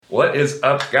What is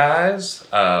up, guys?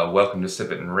 Welcome to Sip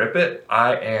It and Rip It.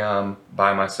 I am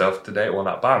by myself today. Well,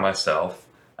 not by myself.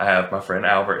 I have my friend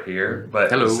Albert here,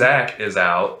 but Hello. Zach is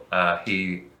out.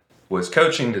 He was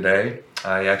coaching today. He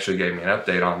actually gave me an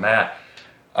update on that.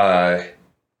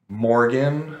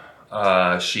 Morgan,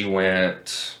 she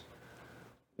went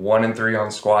 1 and 3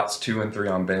 on squats, 2 and 3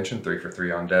 on bench, and 3 for 3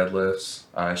 on deadlifts.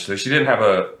 So she didn't have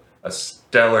a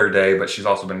stellar day, but she's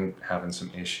also been having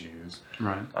some issues.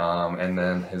 Right. And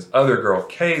then his other girl,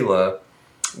 Kayla,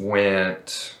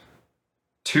 went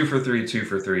 2 for 3, 2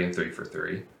 for 3, and 3 for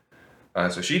 3.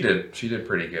 So she did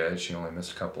pretty good. She only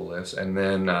missed a couple lifts. And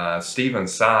then Steven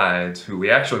Sides, who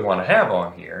we actually want to have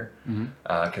on here,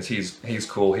 because he's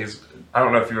cool. I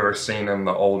don't know if you've ever seen him,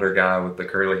 the older guy with the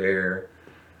curly hair.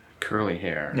 Curly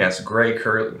hair. Yeah, it's gray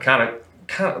curly, kind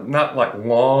of not like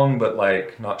long, but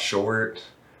like not short.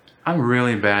 I'm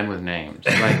really bad with names.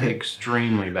 Like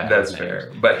extremely bad. That's with fair.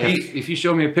 names. But if you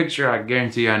show me a picture, I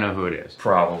guarantee I know who it is.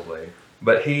 Probably.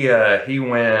 But he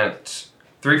went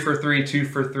 3 for 3, 2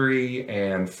 for 3,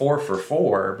 and 4 for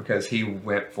 4 because he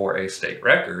went for a state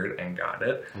record and got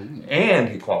it. Ooh. And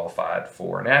he qualified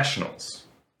for nationals.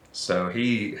 So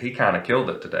he kind of killed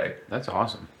it today. That's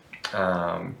awesome.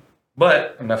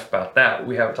 But enough about that.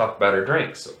 We haven't talked about our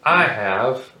drinks. So I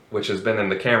have, which has been in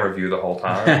the camera view the whole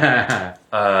time,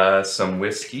 some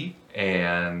whiskey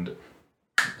and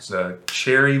it's a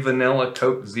cherry vanilla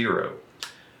Coke Zero.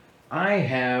 I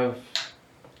have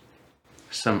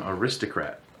some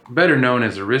Aristocrat, better known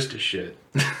as Arista shit.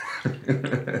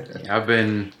 I've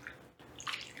been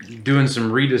doing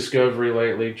some rediscovery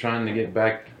lately, trying to get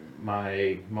back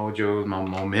my mojo, my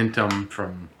momentum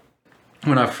from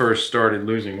when I first started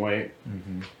losing weight.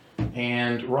 Mm-hmm.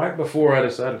 And right before I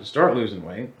decided to start losing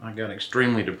weight, I got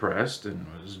extremely depressed and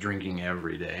was drinking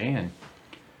every day. And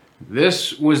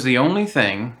this was the only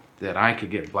thing that I could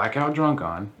get blackout drunk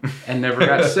on and never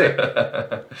got sick.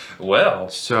 Well,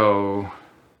 so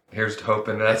here's to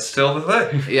hoping that's still the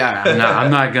thing. Yeah, I'm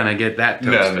not gonna get that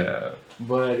toasted. No.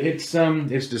 But it's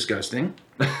disgusting.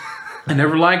 I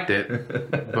never liked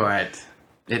it, but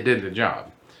it did the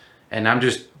job. And I'm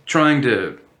just trying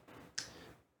to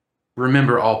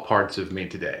remember all parts of me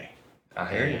today. I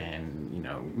hear you. And,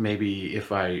 maybe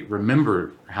if I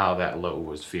remember how that low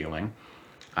was feeling,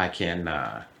 I can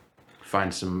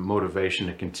find some motivation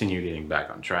to continue getting back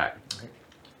on track.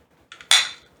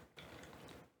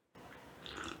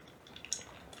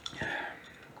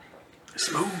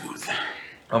 Smooth.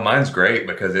 Oh, mine's great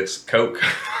because it's Coke.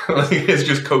 It's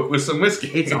just Coke with some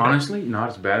whiskey. It's honestly not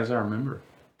as bad as I remember.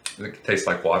 Does it taste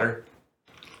like water?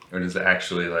 Or does it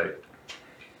actually like...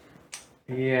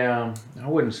 Yeah, I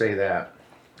wouldn't say that.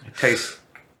 It tastes...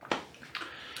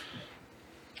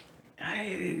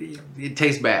 It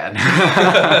tastes bad.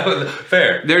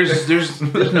 Fair. There's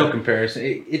no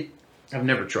comparison. I've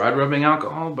never tried rubbing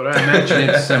alcohol, but I imagine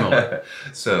it's similar.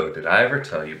 So, did I ever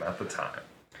tell you about the time?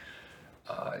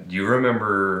 Do you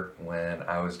remember when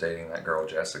I was dating that girl,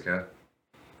 Jessica?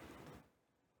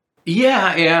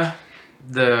 Yeah.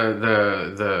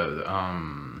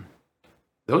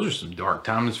 Those are some dark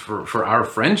times for our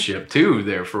friendship too.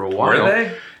 There for a while. Were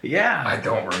they? Yeah. I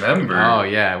don't remember. Oh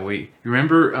yeah, you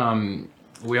remember?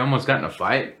 We almost got in a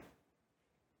fight.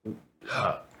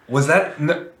 Was that?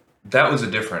 No, that was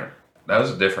a different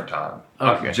time.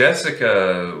 Okay.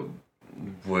 Jessica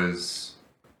was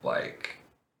like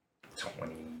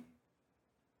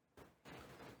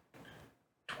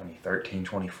 2013,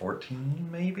 2014,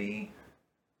 maybe.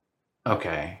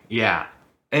 Okay. Yeah.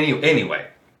 Anyway.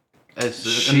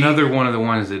 It's another one of the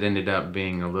ones that ended up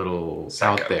being a little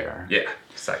psycho. Out there. Yeah,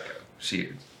 psycho.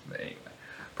 Anyway.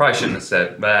 Probably shouldn't have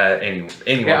said, but anyway.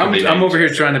 Yeah, I'm over here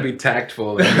trying to be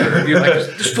tactful. And you're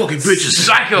like, this fucking bitch is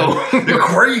psycho. You're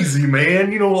crazy,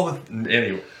 man. You know all the...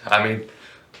 Anyway, I mean,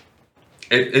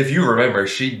 if you remember,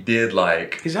 she did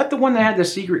like... Is that the one that had the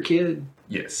secret kid?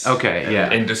 Yes. Okay,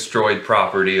 yeah. And destroyed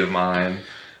property of mine.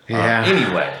 Yeah.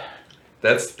 Anyway.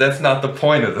 That's not the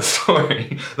point of the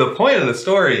story. The point of the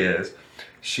story is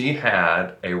she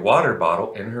had a water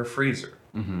bottle in her freezer.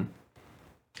 Mm-hmm.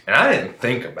 And I didn't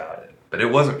think about it, but it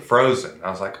wasn't frozen.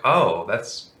 I was like, oh,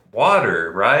 that's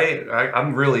water, right?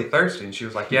 I'm really thirsty. And she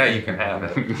was like, yeah, you can have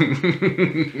it.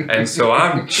 And so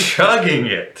I'm chugging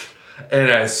it. And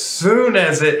as soon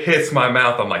as it hits my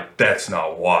mouth, I'm like, that's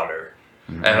not water.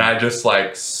 Mm-hmm. And I just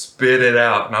like spit it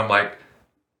out. And I'm like,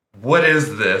 what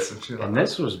is this? And she's like, and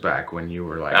this was back when you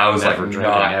were like, I was never like,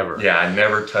 drinking ever. Yeah, I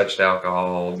never touched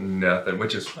alcohol, nothing,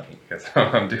 which is funny because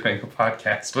I'm doing a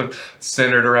podcast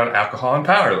centered around alcohol and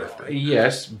powerlifting.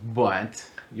 Yes, but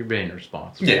You're being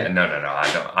responsible. Yeah, no.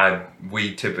 I don't.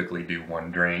 We typically do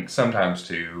one drink, sometimes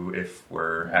two, if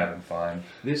we're having fun.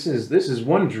 This is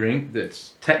one drink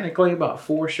that's technically about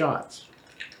 4 shots.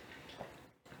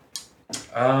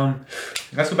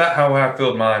 That's about how I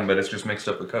filled mine, but it's just mixed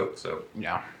up with Coke. So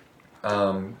yeah.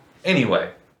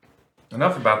 Anyway,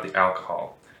 enough about the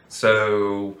alcohol.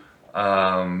 So,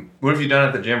 what have you done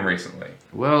at the gym recently?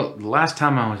 Well, the last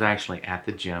time I was actually at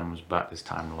the gym was about this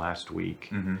time last week.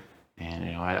 Mm-hmm.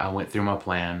 And, I went through my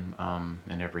plan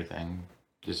and everything.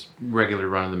 Just regular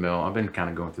run-of-the-mill. I've been kind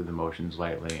of going through the motions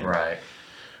lately. Right.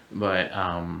 But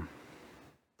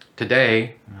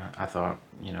today, I thought,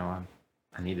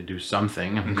 I need to do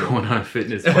something. I'm going on a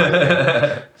fitness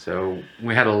plan. So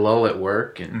we had a lull at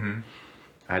work, and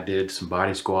I did some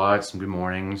body squats, some good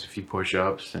mornings, a few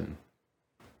push-ups, and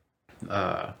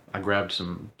I grabbed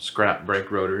some scrap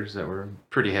brake rotors that were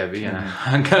pretty heavy, and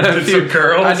I got a few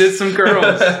curls. I did some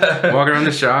curls. Walking around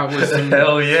the shop with some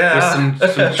hell yeah,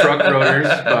 with some truck rotors,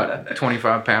 about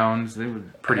 25 pounds. They were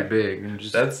pretty big, and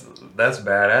just that's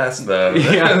badass though.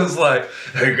 Yeah. It's like,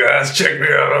 hey guys, check me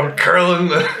out, I'm curling.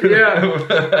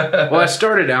 Yeah. Well, I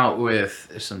started out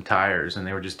with some tires, and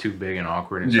they were just too big and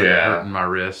awkward, and started hurting my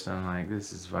wrist. I'm like,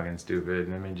 this is fucking stupid.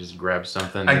 Let me just grab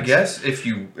something. I guess if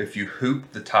you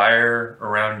hoop the tire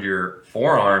around your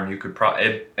forearm, you could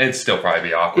probably it'd still probably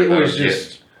be awkward. It was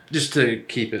just to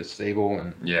keep it stable,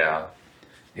 and yeah,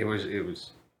 it was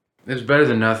better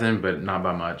than nothing, but not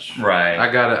by much. Right.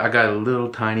 I got a little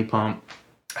tiny pump,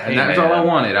 and Hey, that's man. all I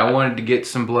wanted. I wanted to get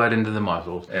some blood into the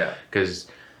muscles. Yeah. Because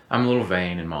I'm a little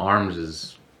vain, and my arms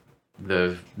is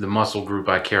the muscle group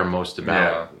I care most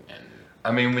about. Yeah.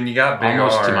 I mean, when you got big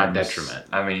almost arms, to my detriment.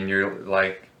 I mean, you're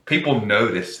like, people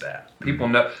notice that. People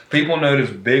notice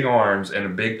big arms and a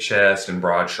big chest and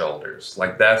broad shoulders.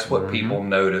 Like, that's what people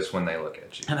notice when they look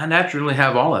at you. And I naturally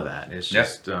have all of that. It's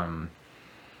just, there's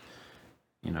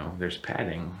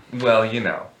padding. Well,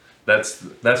 that's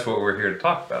what we're here to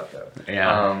talk about, though.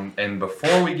 Yeah. And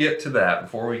before we get to that,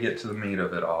 before we get to the meat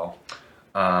of it all,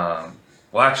 well,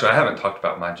 actually, I haven't talked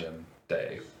about my gym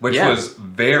day, which was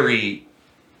very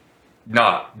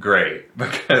not great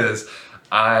because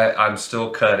I'm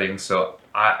still cutting. So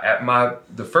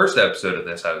the first episode of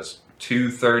this, I was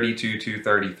 232,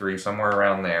 233, somewhere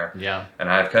around there. Yeah. And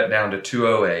I've cut down to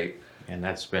 208. And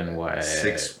that's been what?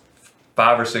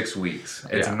 5 or 6 weeks.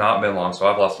 It's not been long. So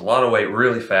I've lost a lot of weight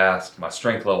really fast. My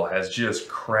strength level has just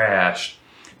crashed.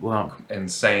 Well,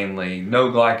 insanely. No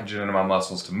glycogen in my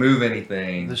muscles to move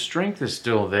anything. The strength is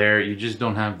still there. You just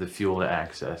don't have the fuel to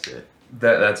access it.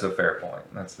 That's a fair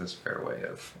point. That's this fair way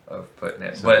of putting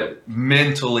it. But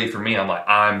mentally, for me, I'm like,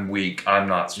 I'm weak. I'm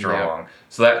not strong. Yeah.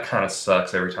 So that kind of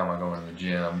sucks every time I go into the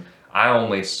gym. I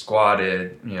only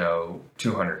squatted,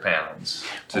 200 pounds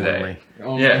today.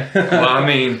 Only. Yeah. Well, I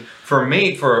mean, for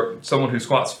me, for someone who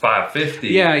squats 550.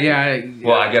 Yeah.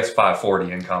 Well, I guess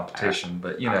 540 in competition,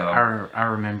 but I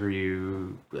remember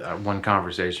one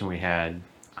conversation we had.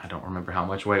 I don't remember how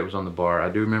much weight was on the bar. I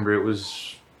do remember it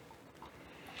was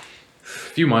a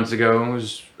few months ago. It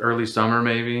was early summer,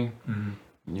 maybe.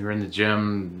 Mm-hmm. You were in the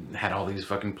gym, had all these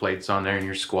fucking plates on there, and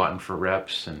you're squatting for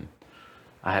reps, and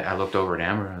I looked over at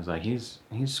Amber and I was like, he's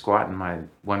squatting my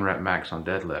 1 rep max on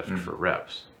deadlift for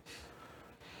reps.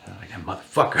 I'm like, that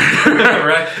motherfucker.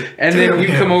 Right? And then you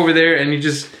come over there and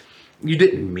you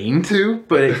didn't mean to,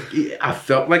 but I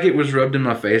felt like it was rubbed in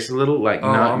my face a little. Like,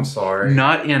 I'm sorry.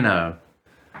 Not in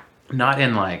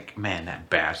like, man, that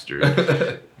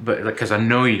bastard. But because I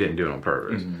know you didn't do it on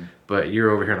purpose. Mm-hmm. But you're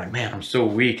over here like, man, I'm so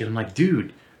weak. And I'm like,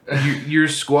 dude, you're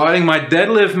squatting my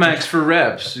deadlift max for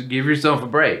reps. Give yourself a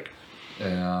break.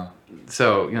 Yeah.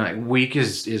 So, like, weak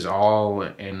is all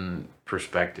in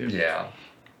perspective. Yeah.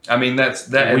 I mean, that's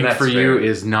weak that's for fair. you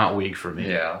is not weak for me.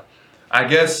 Yeah. I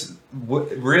guess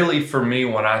really for me,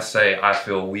 when I say I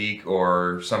feel weak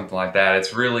or something like that,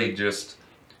 it's really just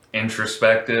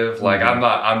introspective. Like, I'm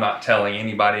not telling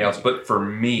anybody else, but for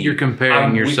me, you're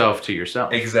comparing yourself to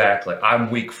yourself. Exactly. I'm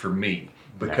weak for me.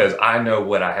 Because I know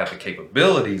what I have the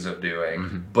capabilities of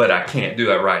doing, but I can't do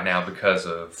that right now because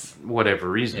of whatever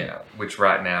reason. Yeah, which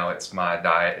right now my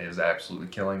diet is absolutely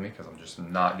killing me because I'm just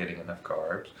not getting enough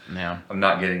carbs. Yeah, I'm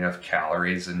not getting enough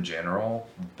calories in general.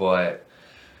 But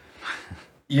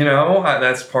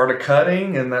that's part of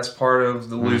cutting, and that's part of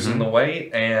the losing the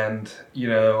weight. And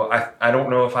I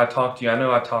don't know if I talked to you. I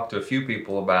know I talked to a few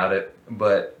people about it,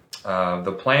 but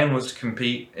the plan was to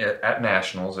compete at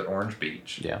nationals at Orange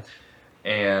Beach. Yeah.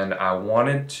 And I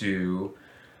wanted to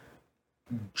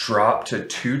drop to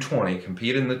 220,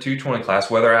 compete in the 220 class,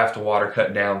 whether I have to water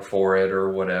cut down for it or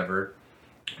whatever.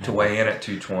 to weigh in at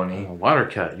 220. Water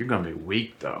cut, you're gonna be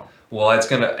weak though. Well, it's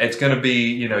gonna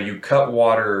be, you cut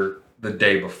water the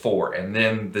day before, and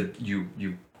then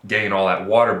you gain all that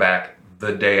water back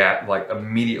the day like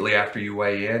immediately after you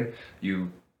weigh in.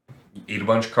 You eat a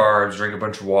bunch of carbs, drink a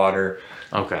bunch of water.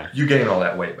 Okay. You gain all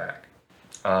that weight back.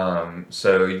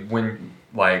 So when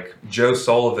like Joe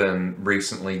Sullivan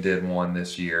recently did one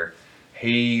this year,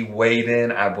 he weighed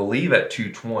in, I believe, at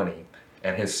 220,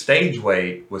 and his stage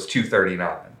weight was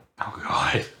 239. Oh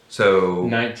God. So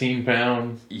 19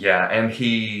 pounds. Yeah, and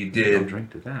he did. Don't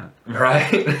drink to that.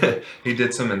 Right. He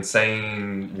did some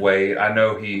insane weight. I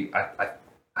know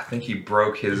I think he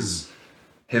broke his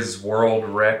world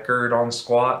record on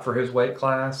squat for his weight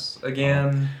class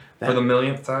again for the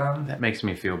millionth time. That makes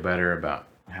me feel better about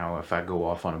how if I go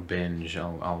off on a binge,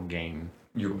 I'll gain.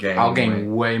 I'll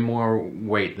gain way more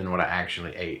weight than what I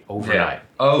actually ate overnight. Yeah.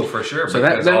 Oh, for sure. So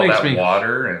that makes me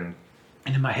water and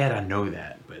in my head I know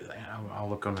that, but I'll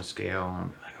look on the scale and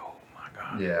I'm like, oh my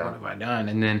God, yeah, what have I done?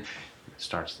 And then it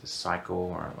starts this cycle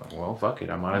where I'm like, well, fuck it,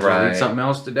 I might as well eat something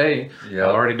else today. Yep.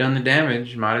 I've already done the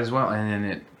damage, might as well. And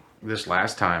then this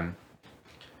last time,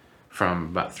 from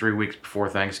about 3 weeks before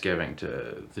Thanksgiving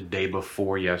to the day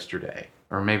before yesterday,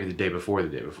 or maybe the day before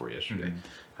yesterday, mm-hmm.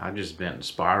 I've just been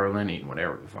spiraling, eating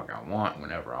whatever the fuck I want,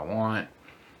 whenever I want,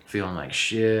 feeling like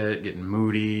shit, getting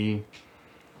moody.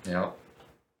 Yep.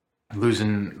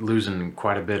 Losing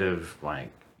quite a bit of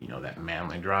that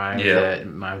manly drive that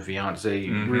my fiance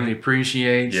really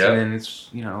appreciates. Yep. And it's,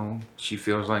 she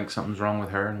feels like something's wrong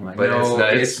with her. And I'm like, but no,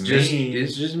 it's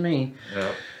just me.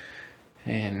 Yep.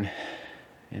 And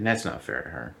that's not fair to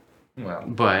her. Well,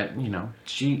 but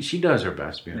she does her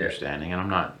best to be understanding, and I'm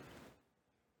not.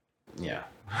 Yeah.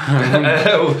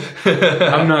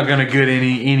 I'm not gonna get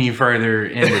any further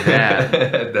into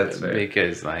that. That's fair.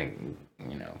 Because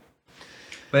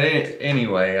But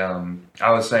anyway,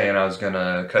 I was saying I was going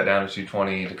to cut down to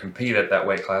 220 to compete at that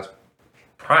weight class,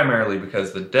 primarily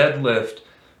because the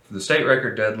state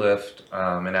record deadlift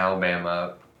in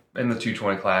Alabama in the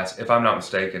 220 class, if I'm not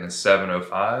mistaken, is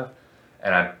 705.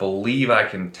 And I believe I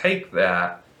can take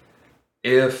that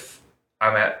if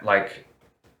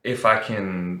if I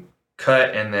can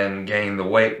cut and then gain the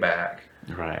weight back.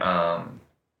 Right.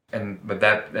 But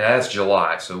that's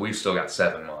July, so we've still got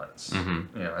 7 months.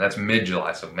 Mm-hmm. That's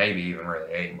mid-July, so maybe even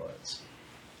really 8 months.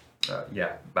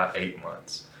 About 8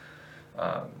 months.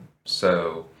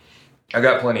 So I've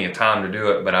got plenty of time to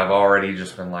do it, but I've already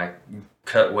just been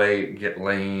cut weight, get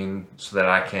lean, so that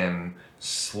I can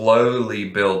slowly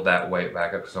build that weight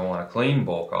back up because I want to clean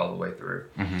bulk all the way through.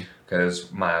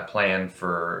 Because my plan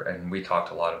and we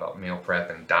talked a lot about meal prep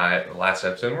and diet in the last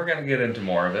episode, and we're going to get into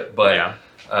more of it, but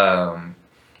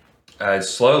I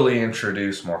slowly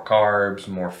introduce more carbs,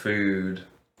 more food,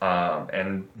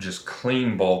 and just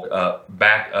clean bulk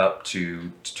back up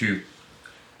to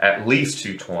at least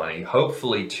 220,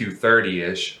 hopefully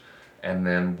 230-ish, and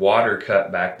then water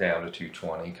cut back down to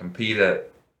 220, compete at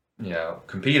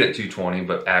 220,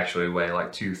 but actually weigh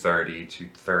 230,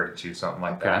 232, something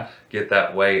like that. Get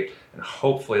that weight, and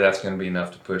hopefully that's going to be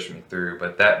enough to push me through,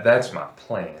 but that's my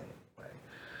plan anyway.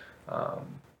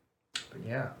 But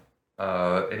yeah.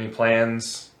 Any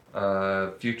plans,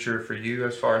 future for you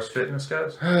as far as fitness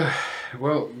goes?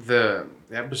 Well, the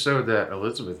episode that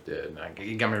Elizabeth did,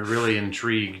 it got me really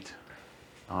intrigued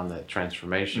on the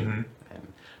transformation,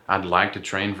 and I'd like to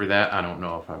train for that. I don't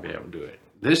know if I'll be able to do it.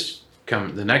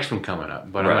 The next one coming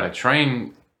up, but I'm going to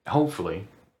train, hopefully,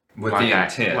 with the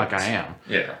intent, like I am.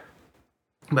 Yeah.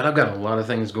 But I've got a lot of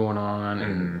things going on,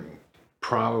 and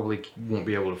probably won't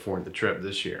be able to afford the trip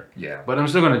this year. Yeah. But I'm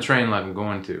still going to train like I'm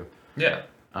going to. Yeah.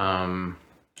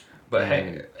 But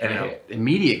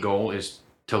immediate goal is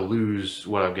to lose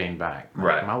what I've gained back.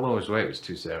 Right. My lowest weight was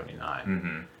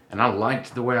 279. And I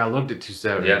liked the way I looked at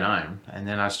 279. And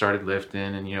then I started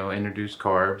lifting and, introduced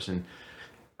carbs, and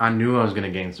I knew I was going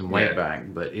to gain some weight back,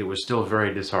 but it was still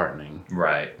very disheartening.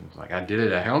 Right. It was like I did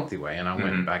it a healthy way, and I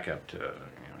went back up to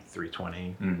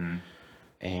 320.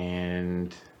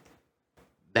 And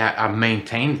that I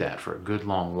maintained that for a good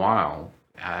long while.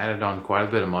 I added on quite a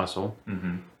bit of muscle.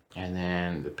 And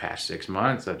then the past 6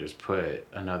 months, I just put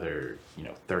another,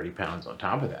 30 pounds on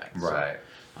top of that. Right. So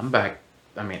I'm back.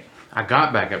 I mean, I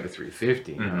got back up to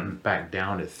 350. I'm back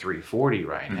down to 340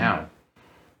 right now,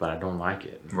 but I don't like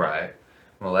it. Right.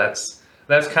 Well, that's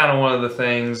kind of one of the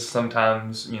things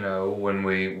sometimes, when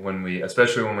we,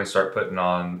 especially when we start putting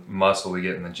on muscle, we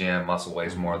get in the gym, muscle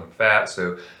weighs more than fat.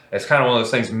 So it's kind of one of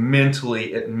those things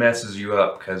mentally, it messes you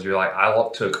up because you're like, I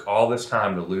took all this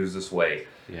time to lose this weight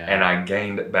and I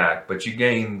gained it back. But you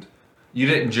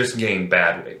didn't just gain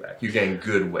bad weight back. You gained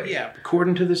good weight. Yeah.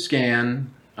 According to the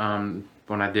scan, when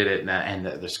when I did it, and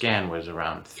the scan was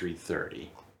around 330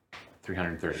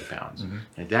 pounds.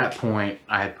 At that point,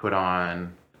 I had put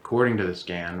on, according to the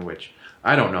scan, which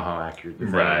I don't know how accurate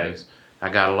the thing is. I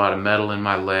got a lot of metal in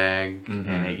my leg,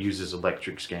 and it uses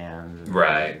electric scans.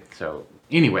 So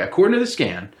anyway, according to the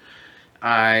scan,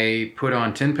 I put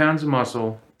on 10 pounds of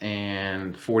muscle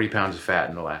and 40 pounds of fat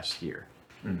in the last year,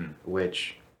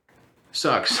 which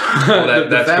sucks. Well,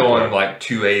 that's going like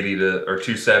 280 or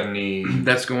 270.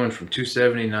 That's going from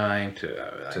 279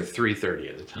 to 330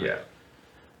 at the time. Yeah.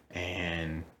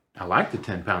 And I like the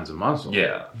 10 pounds of muscle.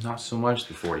 Yeah. Not so much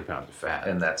the 40 pounds of fat.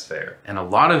 And that's fair. And a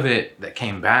lot of it that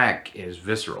came back is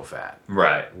visceral fat.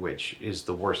 Right. Which is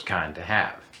the worst kind to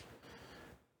have.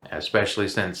 Especially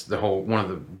since one of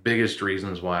the biggest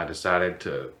reasons why I decided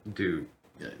to do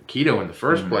keto in the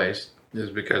first place is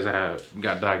because I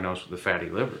got diagnosed with a fatty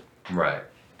liver. Right.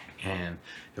 And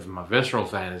if my visceral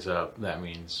fat is up, that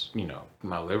means,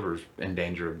 my liver's in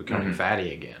danger of becoming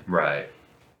fatty again. Right.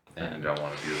 And you don't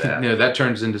want to do that. That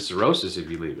turns into cirrhosis if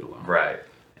you leave it alone. Right.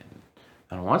 And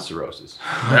I don't want cirrhosis.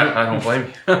 I don't blame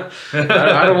you.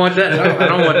 I don't want that.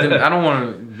 I don't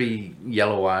want to be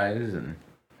yellow eyes and.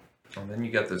 And then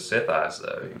you got the Sith eyes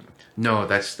though. No,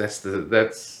 that's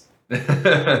the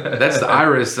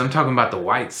iris. I'm talking about the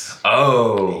whites.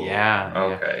 Oh. Yeah.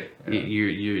 Okay. Yeah.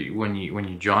 You when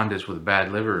you jaundice with a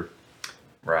bad liver.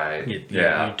 Right. You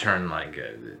turn like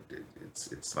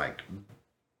it's like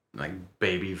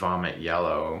baby vomit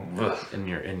yellow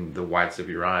in the whites of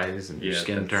your eyes, and your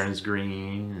skin turns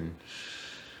green,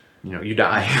 and you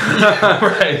die.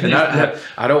 Right. And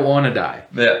I don't want to die.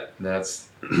 Yeah, that's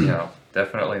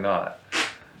definitely not.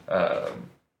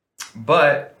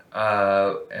 But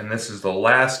and this is the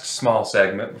last small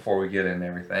segment before we get into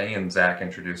everything. And Zach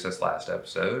introduced us last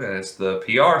episode, and it's the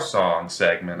PR song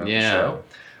segment of the show.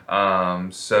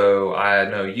 So I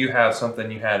know you have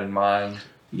something you had in mind.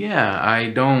 Yeah, I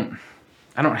don't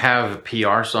have a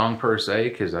PR song per se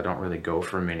because I don't really go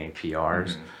for many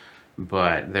PRs.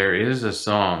 But there is a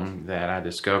song that I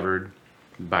discovered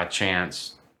by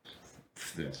chance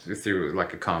through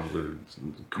like a convoluted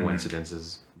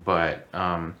coincidences. But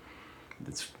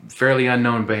it's a fairly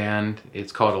unknown band.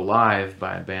 It's called Alive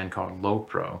by a band called Low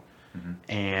Pro.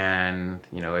 And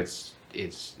it's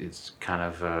kind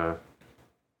of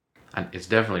it's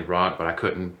definitely rock, but I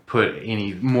couldn't put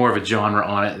any more of a genre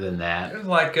on it than that. It was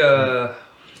like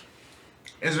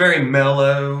it's very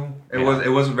mellow. It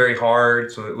wasn't very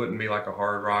hard, so it wouldn't be like a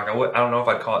hard rock. I don't know if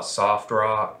I'd call it soft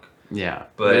rock. Yeah,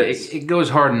 but it goes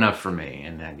hard enough for me.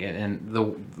 And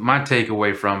my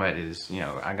takeaway from it is,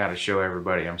 I got to show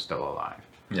everybody I'm still alive.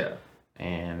 Yeah.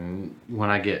 And when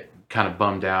I get kind of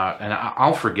bummed out, and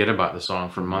I'll forget about the song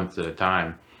for months at a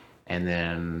time, and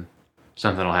then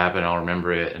something will happen, I'll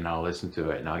remember it, and I'll listen to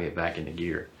it, and I'll get back into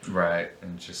gear. Right,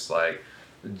 and just like,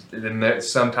 and that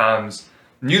sometimes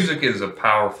music is a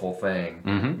powerful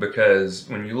thing because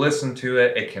when you listen to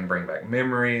it, it can bring back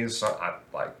memories. I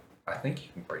think you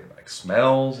can bring back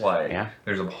smells.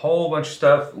 There's a whole bunch of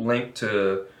stuff linked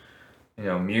to,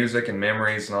 music and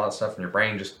memories and all that stuff, and your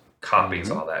brain just copies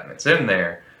all that, and it's in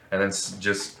there, and it's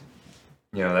just,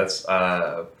 that's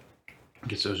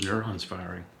gets those neurons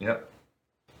firing. Yep.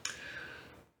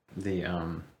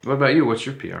 What about you? What's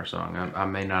your PR song? I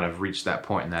may not have reached that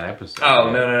point in that episode. Oh,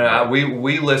 no.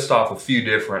 We list off a few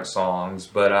different songs,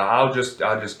 but I'll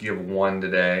just give one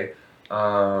today.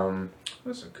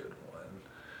 What's a good one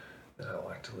that I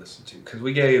like to listen to? Because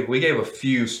we gave a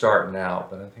few starting out,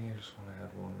 but I think I just want to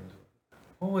have one.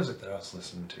 What was it that I was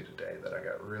listening to today that I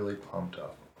got really pumped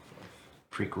up?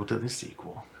 Prequel to the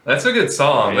sequel. That's a good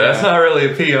song, but that's not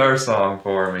really a PR song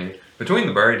for me. Between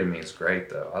the Buried and Me is great,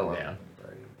 though. I love it.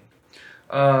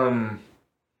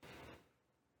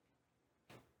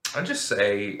 I'd just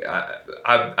say,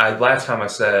 I last time I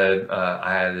said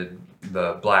I added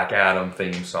the Black Adam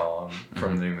theme song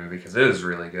from the new movie because it is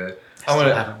really good. I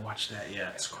haven't watched that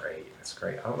yet. It's great.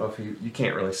 I don't know if you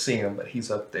can't really see him, but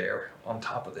he's up there on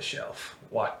top of the shelf,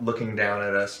 looking down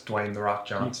at us, Dwayne "The Rock"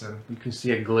 Johnson. You can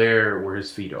see a glare where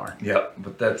his feet are. Yep,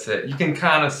 but that's it. You can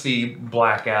kind of see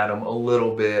Black Adam a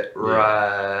little bit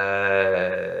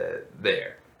right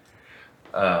there.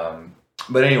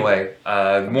 But anyway,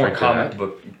 more comic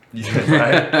book music.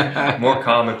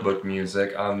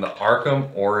 The Arkham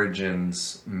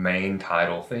Origins main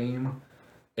title theme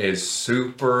is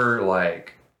super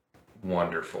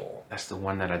wonderful. That's the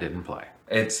one that I didn't play.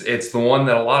 It's the one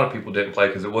that a lot of people didn't play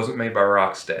because it wasn't made by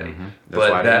Rocksteady.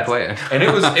 That's why I didn't play it. And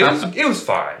it was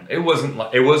fine. It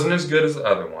wasn't as good as the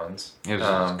other ones. It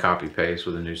was copy paste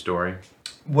with a new story.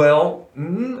 Well,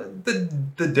 the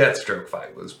Deathstroke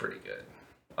fight was pretty good.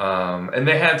 And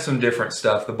they had some different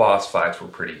stuff. The boss fights were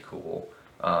pretty cool.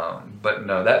 But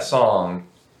no, that song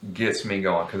gets me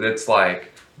going because it's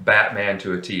like Batman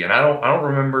to a T. And I don't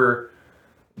remember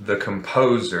the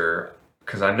composer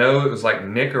because I know it was like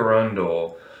Nick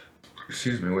Arundel,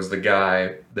 excuse me, was the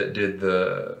guy that did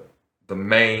the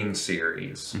main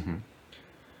series. Mm-hmm.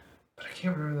 But I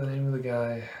can't remember the name of the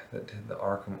guy that did the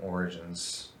Arkham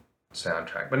Origins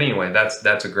soundtrack. But anyway,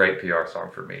 that's a great PR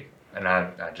song for me. And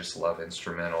I just love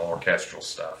instrumental, orchestral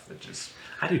stuff. That just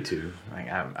I do too. Like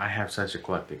I have such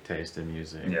eclectic taste in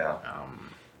music. Yeah.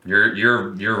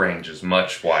 Your range is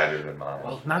much wider than mine.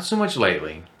 Well, not so much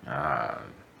lately.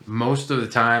 Most of the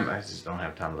time, I just don't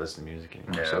have time to listen to music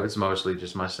anymore. Yeah. So it's mostly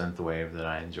just my synthwave that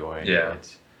I enjoy. Yeah.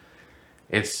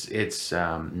 It's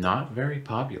not very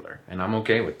popular, and I'm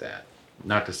okay with that.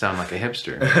 Not to sound like a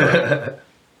hipster.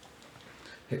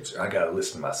 But I gotta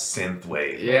listen to my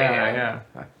synthwave. yeah.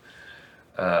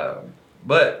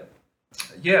 But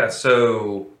yeah,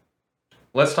 so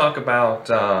let's talk about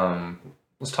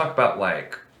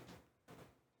like.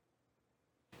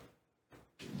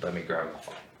 Let me grab my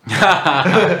phone.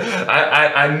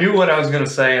 I knew what I was gonna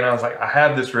say, and I was like, I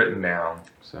have this written down.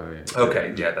 So yeah.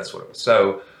 Okay, yeah, that's what it was.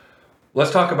 So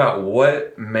let's talk about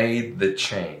what made the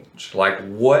change. Like,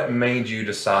 what made you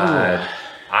decide?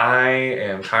 I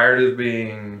am tired of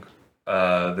being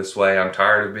this way. I'm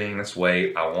tired of being this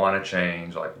way. I want to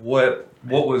change. Like, what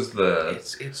was the?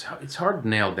 It's hard to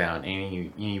nail down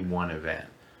any one event,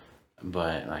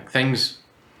 but like things.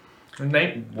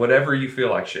 Name whatever you feel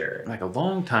like sharing. Like a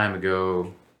long time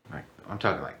ago, like I'm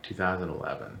talking like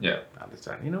 2011. Yeah. I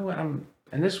decided, you know what, and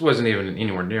this wasn't even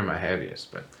anywhere near my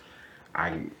heaviest, but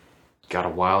I got a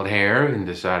wild hair and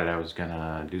decided I was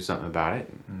gonna do something about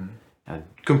it. Mm-hmm.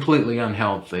 Completely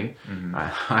unhealthy.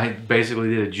 Mm-hmm. I basically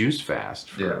did a juice fast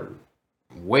for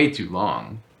way too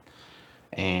long,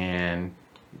 and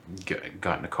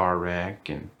got in a car wreck,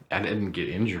 and I didn't get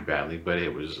injured badly, but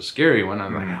it was a scary one.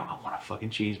 I'm like, oh, I want a fucking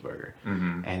cheeseburger.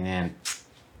 Mm-hmm. And then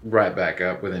right back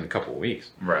up within a couple of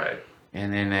weeks. Right.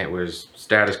 And then it was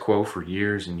status quo for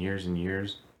years and years and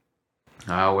years.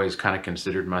 I always kind of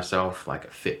considered myself like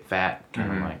a fit fat,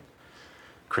 kind of like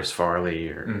Chris Farley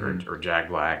or Jack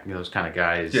Black, those kind of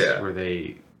guys where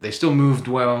they still moved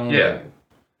well. Yeah.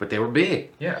 But they were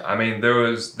big. Yeah, I mean,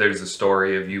 there's a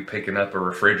story of you picking up a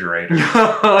refrigerator.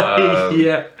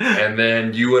 Yeah. And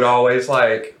then you would always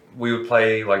we would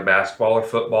play like basketball or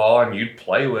football, and you'd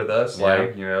play with us. Yeah.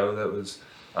 Like, you know, that was,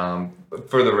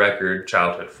 for the record,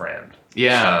 childhood friend.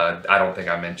 Yeah. I don't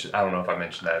know if I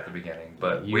mentioned that at the beginning,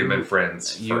 but we've been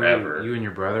friends forever. You and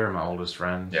your brother are my oldest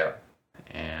friends. Yeah.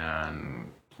 And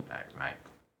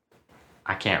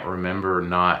I can't remember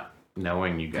not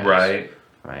knowing you guys. Right.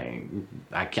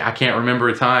 I can't remember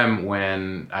a time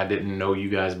when I didn't know you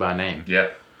guys by name. Yeah.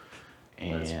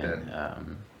 And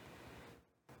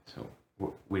so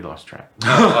we lost track. We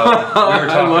were talking.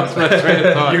 I lost my train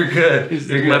of thought. You're good.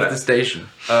 You left the station.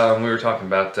 We were talking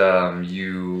about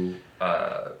you.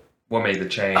 What made the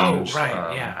change? Oh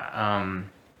right, yeah.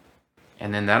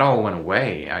 And then that all went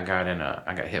away. I got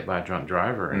hit by a drunk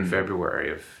driver in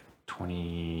February of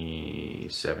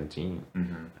 2017.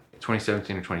 Mm-hmm.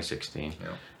 2017 or 2016. Yeah.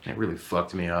 And it really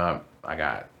fucked me up. I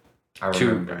got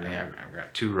two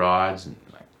rods and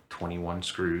like 21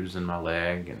 screws in my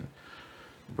leg, and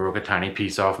broke a tiny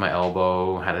piece off my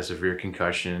elbow, had a severe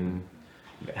concussion,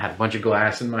 had a bunch of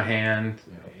glass in my hand.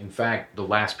 In fact, the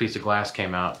last piece of glass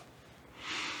came out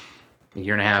a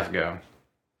year and a half ago.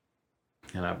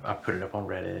 And I put it up on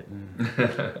Reddit,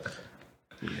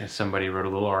 and somebody wrote a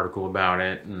little article about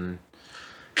it,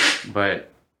 but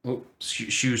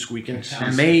shoe squeaking. I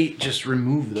may just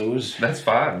remove those. That's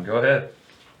fine. Go ahead.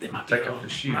 They might take off the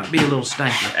shoes. Might be a little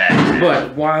stanky.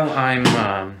 But while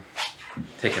I'm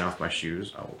taking off my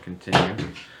shoes, I will continue.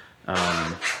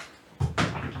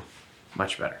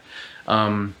 Much better.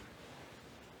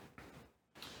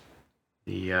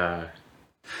 The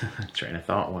train of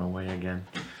thought went away again.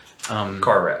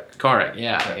 Car wreck.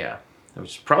 Yeah. It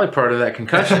was probably part of that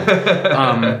concussion.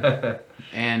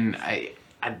 And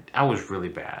I was really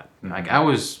bad. Mm-hmm. Like, I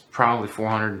was probably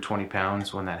 420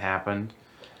 pounds when that happened.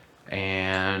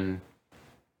 And,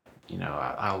 you know,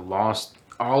 I lost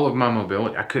all of my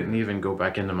mobility. I couldn't even go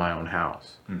back into my own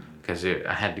house because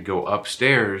I had to go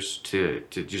upstairs to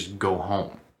just go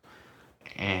home.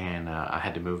 And I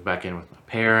had to move back in with my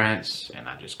parents, and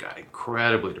I just got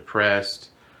incredibly depressed.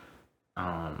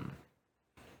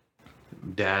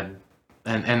 Dad,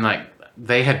 and like,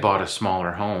 they had bought a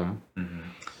smaller home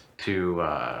to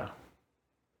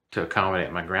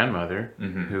accommodate my grandmother,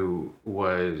 who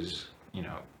was, you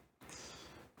know,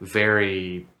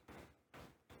 very,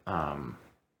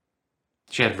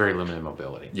 she had very limited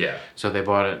mobility. Yeah. So they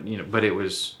bought it, you know, but it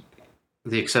was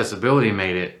the accessibility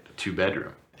made it a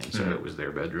 2-bedroom. And so it was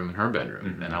their bedroom and her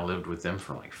bedroom. And I lived with them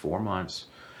for like 4 months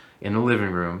in the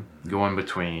living room, going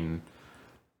between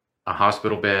a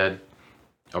hospital bed,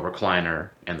 a recliner,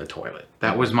 and the toilet.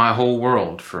 That was my whole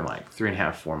world for like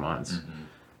 3.5, 4 months.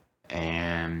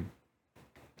 And,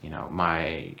 you know,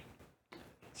 my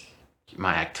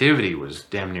activity was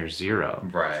damn near zero.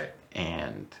 Right.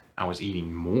 And I was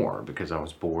eating more because I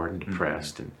was bored and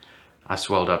depressed. And I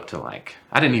swelled up to like,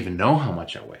 I didn't even know how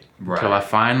much I weighed until I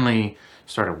finally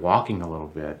started walking a little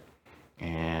bit,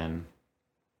 and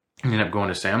ended up going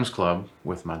to Sam's Club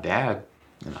with my dad,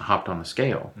 and I hopped on the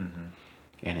scale,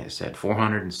 and it said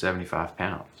 475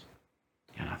 pounds.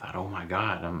 And I thought, oh my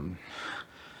God, I'm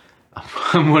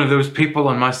one of those people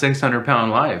on my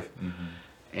 600-pound life.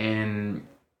 And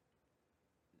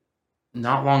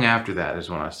not long after that is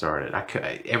when I started.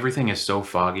 Everything is so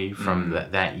foggy from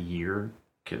that year,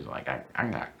 because like I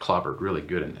got clobbered really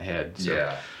good in the head. So.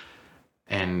 Yeah.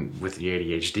 And with the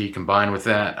ADHD combined with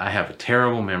that, I have a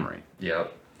terrible memory.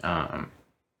 Yep.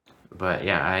 But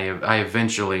yeah, I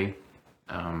eventually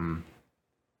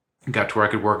got to where I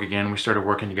could work again. We started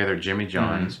working together at Jimmy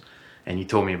John's, and you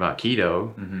told me about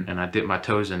keto, and I dipped my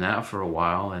toes in that for a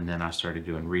while, and then I started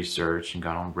doing research and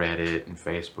got on Reddit and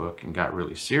Facebook and got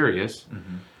really serious.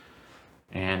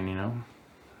 And you know,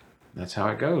 that's how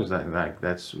it goes.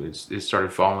 It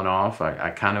started falling off.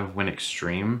 I kind of went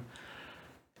extreme.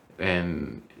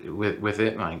 And with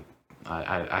it, like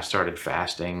I started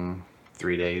fasting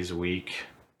 3 days a week.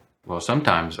 Well,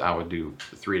 sometimes I would do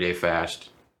a 3-day fast,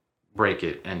 break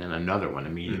it, and then another one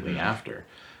immediately after.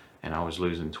 And I was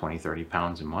losing 20, 30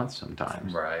 pounds a month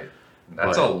sometimes. Right.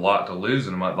 That's a lot to lose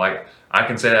in a month. Like, I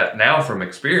can say that now from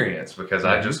experience, because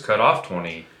I just cut off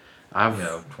 20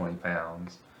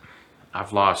 pounds.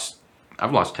 I've lost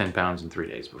 10 pounds in 3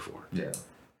 days before. Yeah.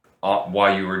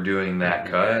 While you were doing that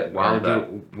cut?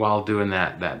 While doing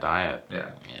that diet. Yeah.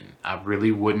 And I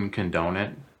really wouldn't condone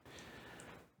it.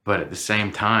 But at the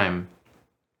same time,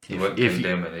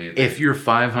 if you're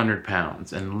 500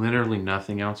 pounds and literally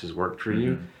nothing else has worked for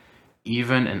you,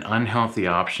 even an unhealthy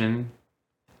option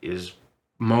is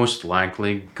most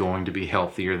likely going to be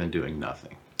healthier than doing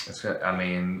nothing. I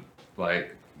mean,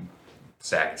 like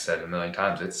Zach has said a million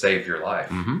times, it saved your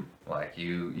life. Like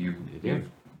you've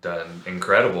done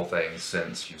incredible things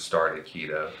since you started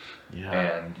keto. Yeah.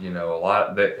 And you know, a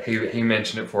lot that he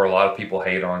mentioned it before, a lot of people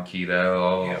hate on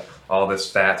keto. All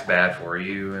this fat's bad for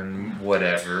you and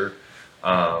whatever.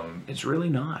 It's really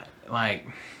not. Like,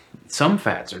 some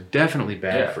fats are definitely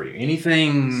bad for you.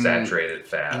 Anything saturated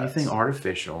fats, anything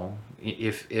artificial.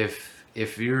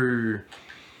 If you're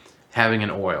having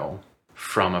an oil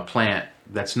from a plant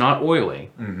that's not oily,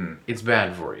 it's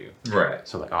bad for you. Right.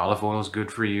 So like olive oil is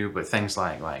good for you, but things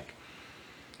like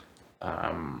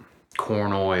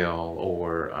corn oil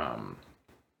or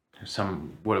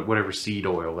whatever seed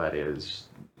oil that is,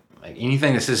 like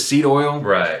anything that says seed oil,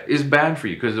 is bad for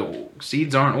you because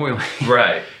seeds aren't oily.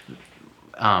 Right.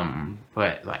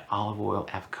 But like olive oil,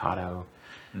 avocado,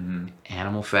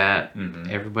 animal fat,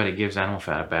 everybody gives animal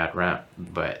fat a bad rap,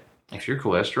 but if your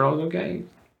cholesterol is okay,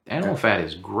 animal fat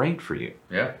is great for you.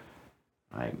 Yeah.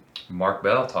 Like Mark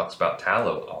Bell talks about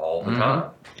tallow all the time.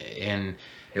 And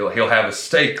he'll have a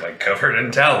steak like covered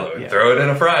in tallow and throw it in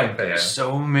a frying pan.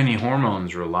 So many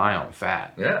hormones rely on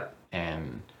fat. Yeah.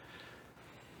 And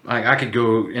I could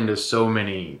go into so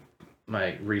many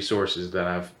like resources that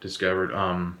I've discovered.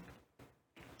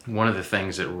 One of the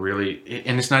things that really,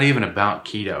 and it's not even about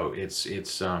keto. It's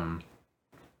let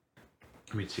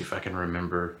me see if I can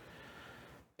remember.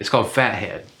 It's called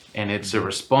Fathead, and it's a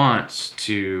response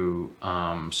to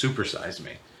Supersize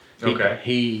Me.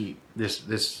 He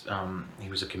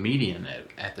was a comedian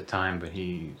at the time, but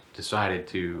he decided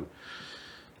to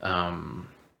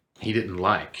he didn't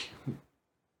like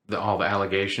all the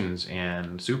allegations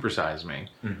and Supersize Me,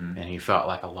 and he felt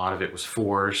like a lot of it was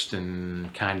forced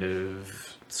and kind of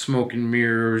smoke and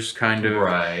mirrors, kind of.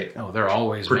 Right. Oh, they're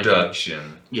always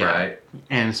production. Right.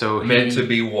 And so meant to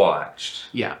be watched.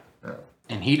 Yeah. Oh.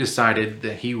 And he decided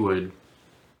that he would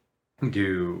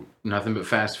do nothing but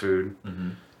fast food,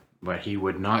 but he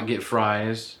would not get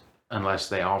fries unless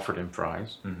they offered him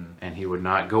fries, and he would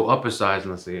not go up a size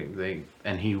unless they.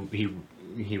 And he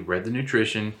read the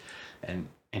nutrition, and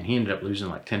he ended up losing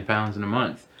like 10 pounds in a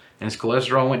month, and his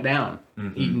cholesterol went down.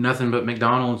 Eating nothing but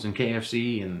McDonald's and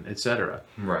KFC and etc.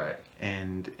 Right.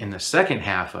 And in the second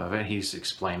half of it, he's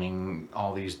explaining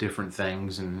all these different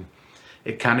things, and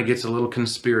it kind of gets a little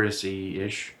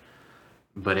conspiracy-ish,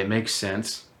 but it makes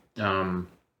sense. Again,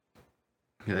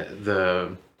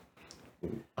 I'm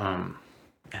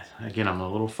a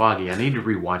little foggy. I need to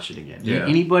rewatch it again. Yeah.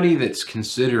 Anybody that's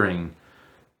considering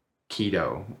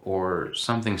Keto or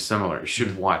something similar. You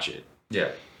should watch it. Yeah.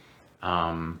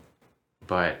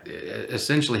 But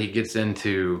essentially he gets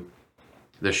into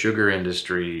the sugar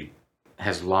industry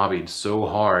has lobbied so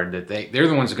hard that they're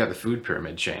the ones that got the food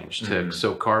pyramid changed to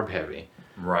so carb heavy.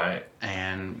 Right.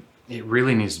 And it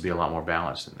really needs to be a lot more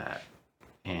balanced than that.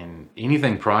 And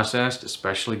anything processed,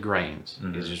 especially grains,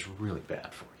 is just really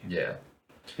bad for you. Yeah.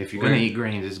 If you're going to eat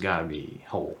grains, it's got to be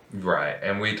whole. Right.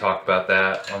 And we talked about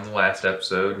that on the last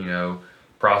episode. You know,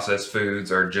 processed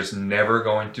foods are just never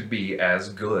going to be as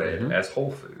good as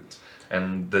whole foods.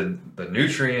 And the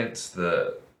nutrients,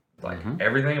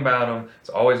 everything about them, it's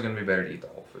always going to be better to eat the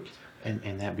whole foods.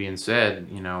 And that being said,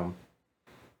 you know,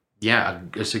 yeah,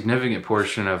 a significant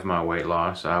portion of my weight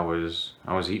loss, I was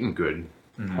eating good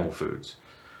whole foods.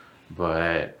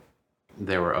 But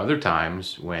there were other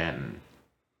times when,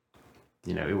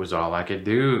 you know, it was all I could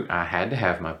do. I had to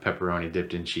have my pepperoni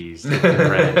dipped in cheese, dipped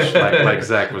in ranch, like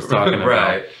Zach was talking about.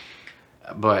 Right.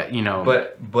 But you know,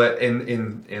 but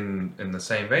in the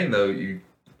same vein though, you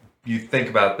think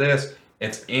about this.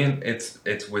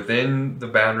 It's within the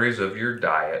boundaries of your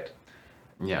diet.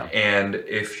 Yeah. And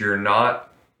if you're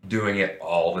not doing it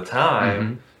all the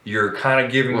time, you're kind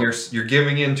of you're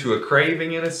giving into a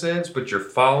craving in a sense, but you're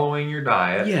following your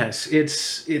diet. Yes,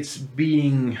 it's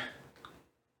being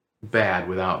bad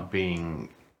without being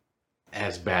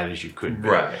as bad as you could be.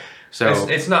 Right. So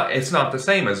it's not the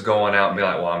same as going out and be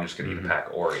like, well, I'm just gonna eat a pack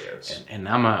of Oreos. And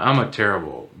I'm a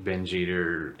terrible binge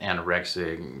eater,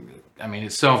 anorexic. I mean,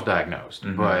 it's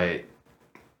self-diagnosed, but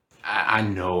I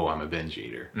know I'm a binge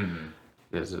eater.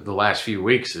 The last few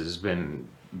weeks has been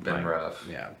rough.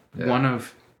 Yeah.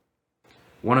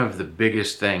 One of the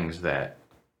biggest things that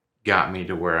got me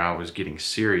to where I was getting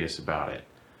serious about it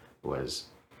was,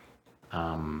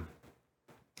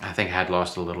 I think I had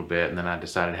lost a little bit, and then I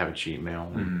decided to have a cheat meal.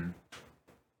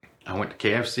 I went to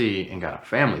KFC and got a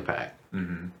family pack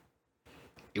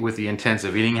with the intent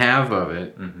of eating half of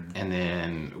it and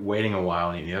then waiting a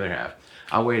while and eating the other half.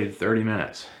 I waited 30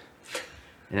 minutes.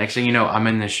 The next thing you know, I'm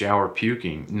in the shower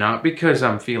puking, not because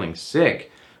I'm feeling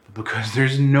sick, but because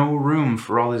there's no room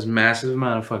for all this massive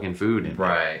amount of fucking food in there.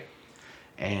 Right.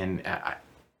 And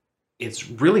it's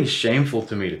really shameful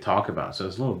to me to talk about, so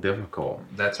it's a little difficult.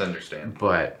 That's understandable.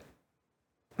 But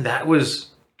that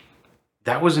was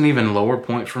an even lower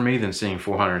point for me than seeing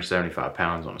 475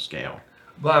 pounds on a scale.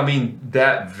 Well, I mean,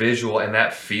 that visual and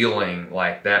that feeling,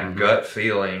 like that gut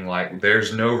feeling, like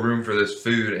there's no room for this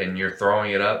food and you're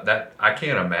throwing it up, that I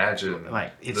can't imagine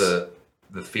the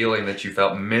feeling that you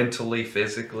felt mentally,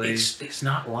 physically. It's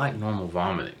not like normal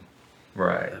vomiting.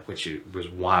 Right. Which was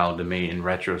wild to me in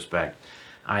retrospect.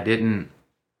 My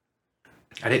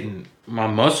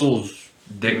muscles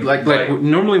didn't like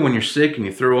normally when you're sick and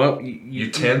you throw up, you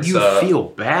tense up. You feel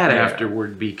bad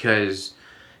afterward because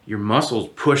your muscles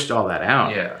pushed all that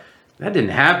out. Yeah. That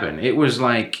didn't happen. It was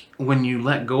like when you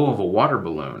let go of a water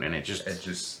balloon and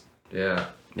it's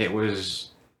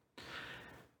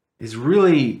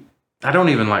really, I don't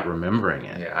even like remembering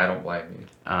it. Yeah, I don't blame you.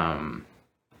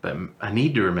 But I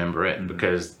need to remember it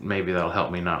because maybe that'll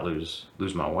help me not lose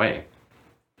my way.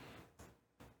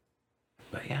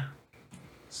 But yeah.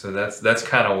 So that's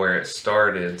kind of where it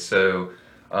started. So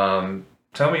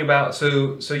tell me about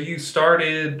so you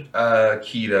started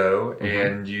keto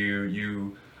and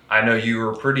you I know you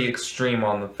were pretty extreme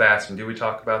on the fasting. Did we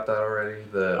talk about that already?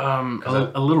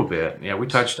 A little bit. Yeah, we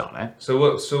touched on it.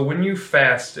 So when you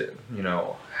fasted, you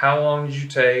know, how long did you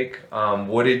take?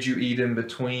 What did you eat in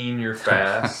between your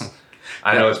fasts?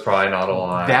 I know it's probably not a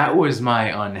lot. That was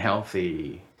my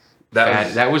unhealthy.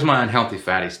 That was my unhealthy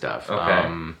fatty stuff.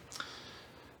 Okay.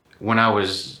 When I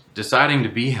was deciding to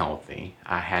be healthy,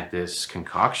 I had this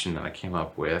concoction that I came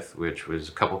up with, which was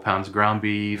a couple pounds of ground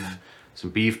beef,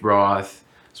 some beef broth,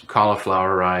 some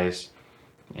cauliflower rice,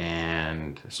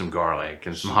 and some garlic,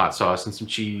 and some hot sauce, and some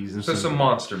cheese, and some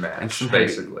Monster Mash,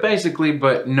 basically,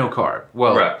 but no carb.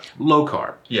 Well, low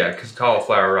carb. Yeah, because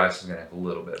cauliflower rice is gonna have a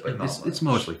little bit, but not much. It's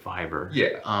mostly fiber.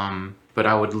 Yeah. But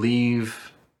I wouldn't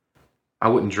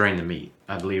drain the meat.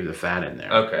 I'd leave the fat in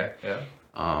there. Okay. Yeah.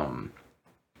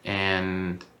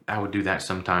 And I would do that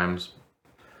sometimes,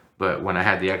 but when I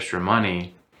had the extra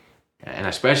money, and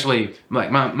especially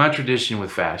like my tradition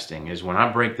with fasting is when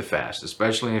I break the fast,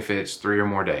 especially if it's 3 or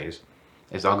more days,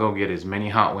 is I'll go get as many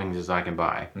hot wings as I can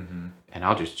buy, and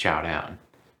I'll just chow down.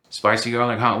 Spicy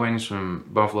garlic hot wings from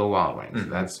Buffalo Wild Wings.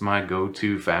 That's my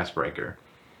go-to fast breaker,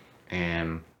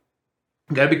 and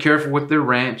you gotta be careful with their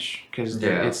ranch because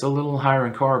it's a little higher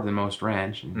in carb than most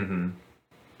ranch.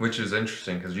 Which is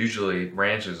interesting because usually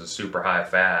ranch is a super high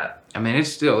fat. I mean, it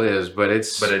still is, but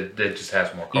it just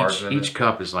has more carbs in it. Each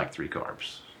cup is like 3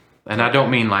 carbs. And I don't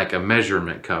mean like a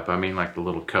measurement cup. I mean like the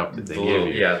little cup that they give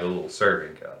you. Yeah, the little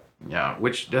serving cup. Yeah,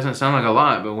 which doesn't sound like a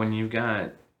lot, but when you've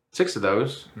got 6 of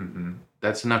those,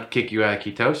 that's enough to kick you out of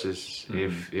ketosis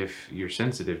if you're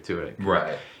sensitive to it.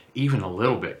 Right. Even a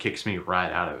little bit kicks me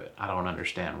right out of it. I don't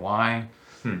understand why.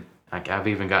 Like I've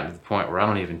even gotten to the point where I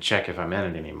don't even check if I'm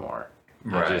in it anymore.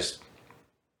 Right. I just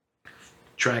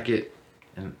track it,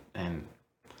 and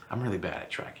I'm really bad at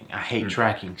tracking. I hate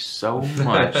tracking so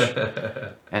much,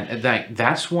 and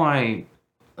that's why,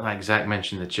 like Zach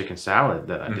mentioned the chicken salad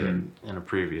that I did in a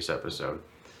previous episode.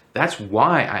 That's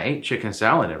why I ate chicken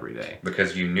salad every day.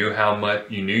 Because you knew how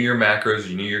much, you knew your macros,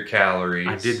 you knew your calories.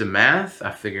 I did the math.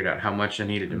 I figured out how much I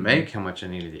needed to make, how much I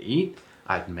needed to eat.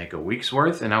 I'd make a week's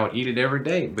worth, and I would eat it every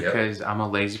day because I'm a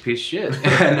lazy piece of shit,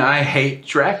 and I hate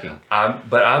tracking.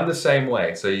 But I'm the same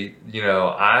way. So, you know,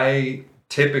 I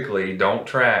typically don't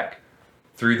track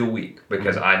through the week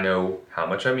because I know how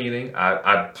much I'm eating.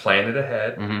 I plan it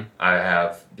ahead. I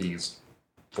have these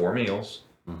 4 meals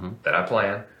that I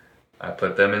plan. I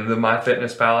put them into my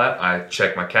MyFitnessPal app. I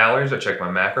check my calories. I check my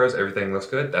macros. Everything looks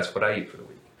good. That's what I eat for the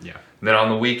week. Yeah. And then on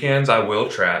the weekends, I will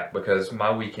track because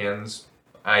my weekends,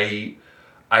 I eat.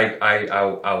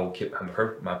 I will keep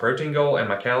my protein goal and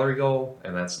my calorie goal,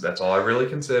 and that's all I really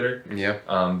consider. Yeah.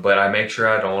 But I make sure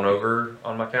I don't over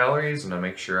on my calories, and I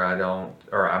make sure I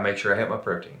hit my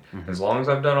protein. As long as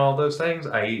I've done all those things,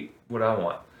 I eat what I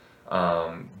want.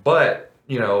 But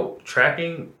you know,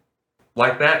 tracking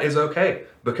like that is okay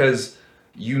because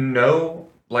you know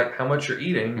like how much you're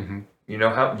eating. You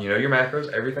know your macros.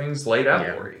 Everything's laid out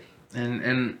for you.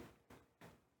 And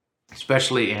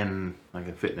especially in like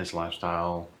a fitness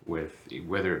lifestyle, with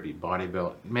whether it be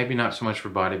bodybuilding, maybe not so much for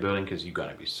bodybuilding because you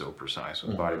got to be so precise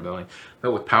with bodybuilding,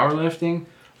 but with powerlifting,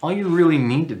 all you really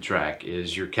need to track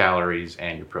is your calories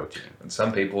and your protein. And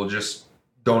some people just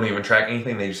don't even track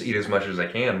anything. They just eat as much as they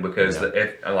can because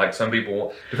like some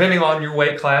people, depending on your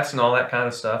weight class and all that kind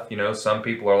of stuff, you know, some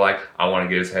people are like, I want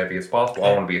to get as heavy as possible.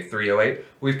 I want to be a 308.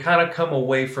 We've kind of come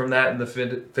away from that in the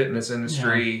fitness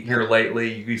industry here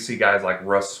lately. You see guys like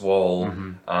Russ Swole.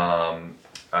 That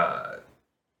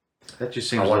just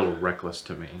seems a little reckless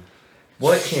to me.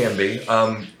 Well, it can be.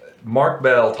 Mark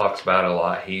Bell talks about it a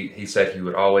lot. He said he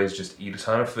would always just eat a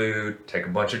ton of food, take a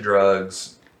bunch of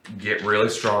drugs, get really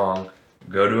strong,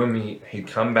 go to a meet, he'd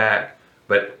come back,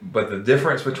 but the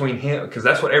difference between him, because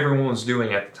that's what everyone was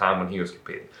doing at the time when he was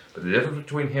competing, but the difference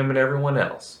between him and everyone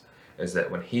else is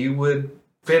that when he would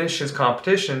finish his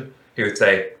competition, he would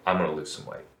say, I'm going to lose some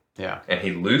weight. Yeah. And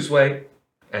he'd lose weight,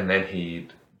 and then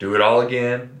he'd do it all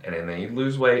again, and then he'd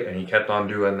lose weight, and he kept on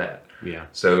doing that. Yeah.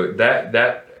 So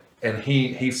and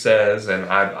he says, and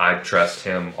I trust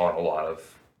him on a lot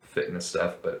of fitness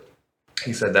stuff, but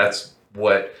he said that's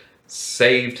what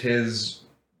saved his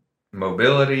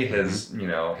mobility, his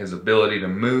ability to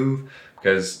move,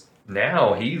 because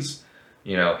now he's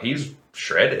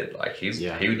shredded. Like he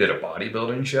did a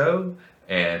bodybuilding show,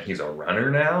 and he's a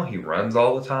runner now. He runs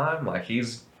all the time. Like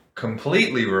he's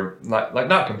completely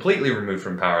not completely removed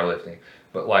from powerlifting,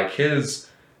 but like his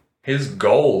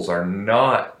goals are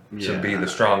not to be the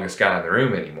strongest guy in the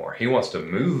room anymore. He wants to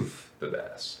move the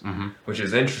best, which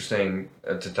is interesting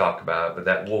to talk about, but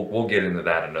that we'll get into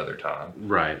that another time.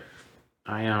 Right.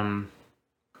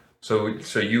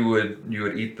 So you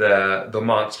would eat the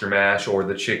monster mash or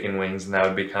the chicken wings, and that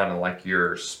would be kind of like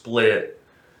your split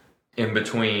in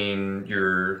between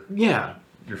your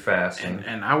fasting.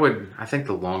 And I think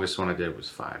the longest one I did was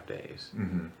 5 days.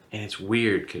 And it's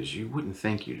weird because you wouldn't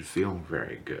think you'd feel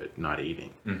very good not eating.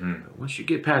 But once you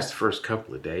get past the first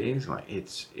couple of days, like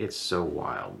it's so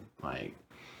wild. Like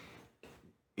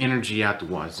energy out the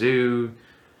wazoo.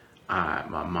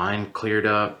 My mind cleared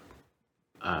up.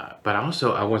 But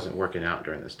I wasn't working out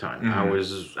during this time. I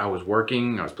was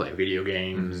working. I was playing video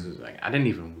games. Like I didn't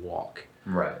even walk.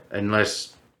 Right.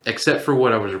 Except for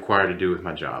what I was required to do with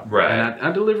my job. Right. And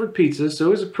I delivered pizza, so it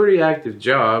was a pretty active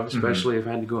job, especially if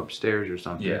I had to go upstairs or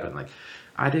something. Yeah. But like,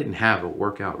 I didn't have a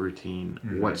workout routine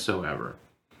whatsoever.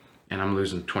 And I'm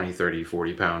losing 20, 30,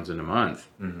 40 pounds in a month.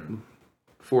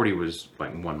 40 was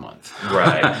like 1 month.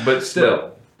 Right. But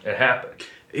still, it happened.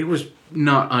 It was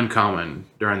not uncommon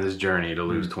during this journey to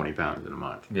lose 20 pounds in a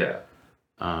month. Yeah.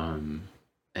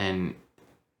 And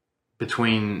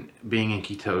between being in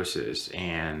ketosis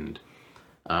and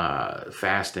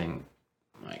fasting,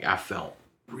 like I felt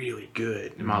really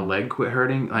good. And my leg quit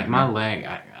hurting. Like my leg,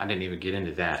 I didn't even get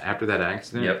into that. After that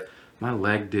accident, my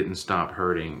leg didn't stop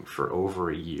hurting for over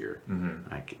a year.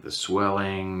 Like the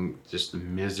swelling, just the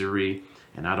misery.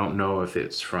 And I don't know if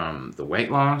it's from the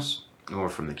weight loss or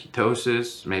from the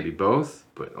ketosis, maybe both.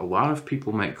 But a lot of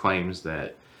people make claims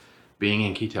that being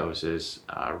in ketosis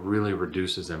really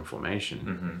reduces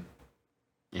inflammation.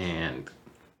 And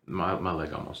my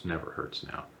leg almost never hurts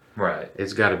now. Right.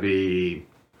 It's got to be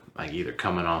like either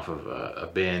coming off of a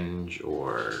binge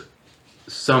or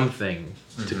something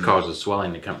to cause the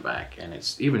swelling to come back. And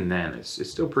it's even then, it's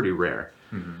still pretty rare.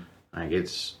 Like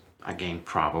I gained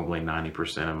probably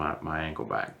 90% of my ankle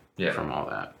back from all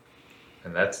that.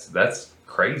 And that's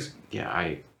crazy. Yeah,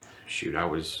 I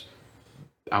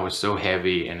was so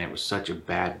heavy, and it was such a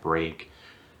bad break.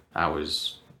 I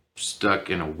was stuck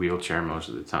in a wheelchair most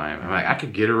of the time. I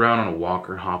could get around on a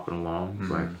walker hopping along,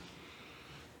 but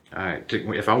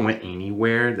if I went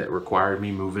anywhere that required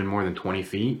me moving more than 20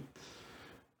 feet,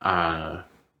 I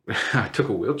took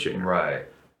a wheelchair. Right.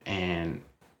 And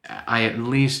I, at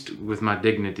least with my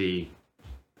dignity,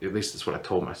 at least that's what I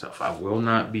told myself, I will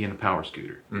not be in a power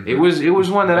scooter. It was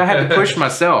one that I had to push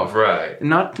myself. Right.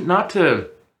 Not to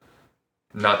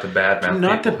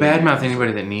badmouth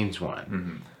anybody that needs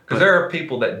one. Because there are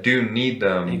people that do need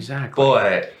them. Exactly.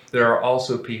 But there are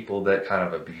also people that kind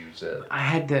of abuse it. I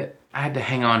had to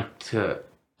hang on to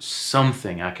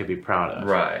something I could be proud of.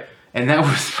 Right. And that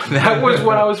was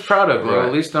what I was proud of. Right.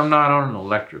 At least I'm not on an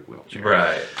electric wheelchair.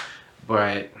 Right.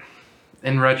 But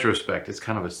in retrospect, it's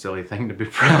kind of a silly thing to be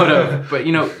proud of. But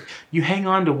you hang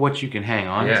on to what you can hang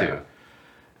on to.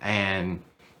 And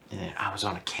I was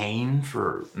on a cane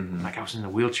for I was in the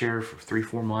wheelchair for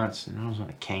 3-4 months, and I was on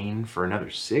a cane for another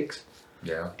 6.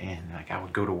 Yeah. And I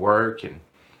would go to work and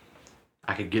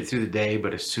I could get through the day,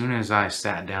 but as soon as I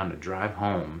sat down to drive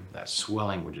home, that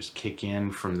swelling would just kick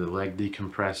in from the leg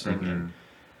decompressing, and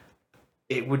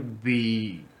it would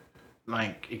be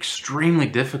extremely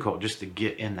difficult just to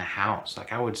get in the house.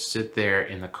 I would sit there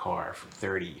in the car for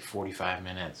 30-45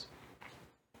 minutes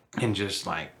and just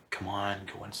come on,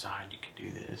 go inside, you can do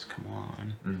this, come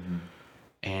on.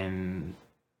 And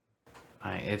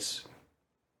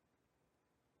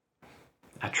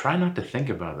I try not to think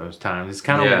about those times. It's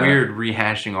kind of weird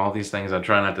rehashing all these things I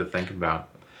try not to think about.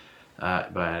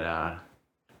 But I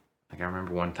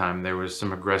remember one time there was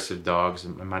some aggressive dogs,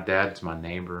 and my dad's my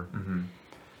neighbor.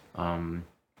 And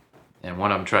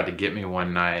one of them tried to get me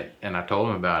one night, and I told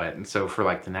him about it. And so for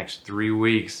the next 3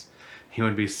 weeks, he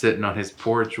would be sitting on his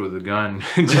porch with a gun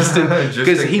just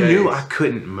because he knew I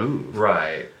couldn't move.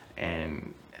 Right.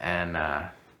 And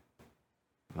I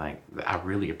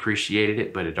really appreciated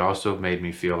it, but it also made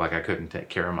me feel like I couldn't take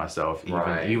care of myself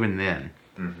even then.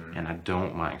 And I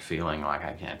don't like feeling like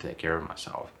I can't take care of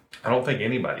myself. I don't think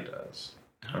anybody does.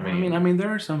 I mean,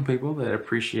 there are some people that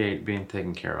appreciate being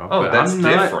taken care of. Oh, but that's I'm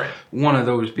not different. One of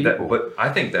those people. But I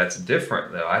think that's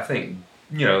different, though. I think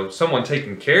someone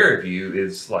taking care of you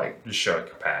is just showing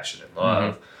compassion and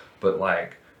love. But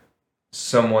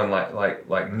someone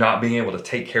like not being able to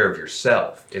take care of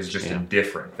yourself is just a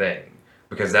different thing,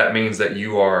 because that means that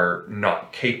you are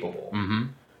not capable.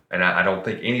 And I don't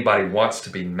think anybody wants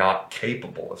to be not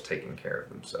capable of taking care of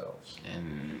themselves.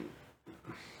 And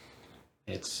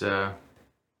it's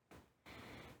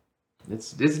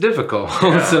difficult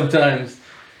sometimes.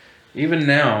 Even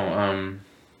now,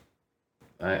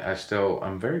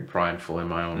 I'm very prideful in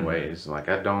my own ways.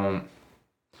 I'm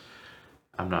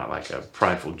not a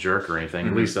prideful jerk or anything.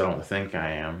 At least I don't think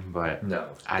I am. But no,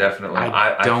 definitely.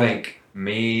 I think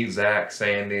me, Zach,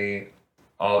 Sandy,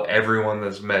 everyone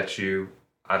that's met you,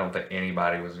 I don't think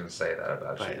anybody was going to say that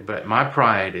about you. But my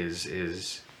pride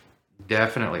is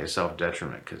definitely a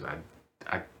self-detriment, because I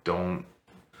don't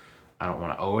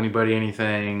want to owe anybody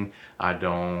anything. I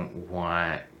don't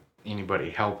want anybody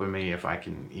helping me if I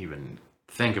can even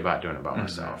think about doing it by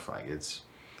myself.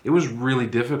 It was really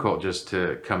difficult just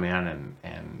to come in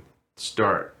and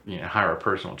start, hire a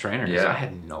personal trainer, because I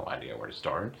had no idea where to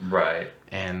start. Right.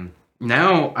 And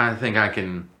now I think I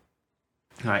can,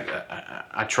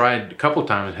 I tried a couple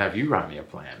times to have you write me a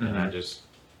plan, and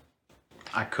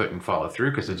I couldn't follow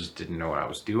through because I just didn't know what I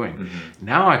was doing.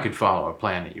 Now I could follow a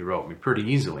plan that you wrote me pretty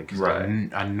easily, because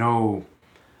I know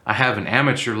I have an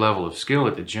amateur level of skill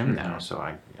at the gym now, so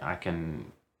I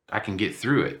can get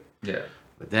through it. Yeah.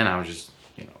 But then I was just,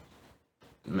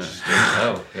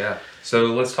 So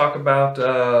let's talk about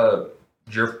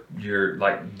your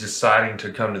deciding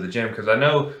to come to the gym, because I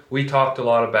know we talked a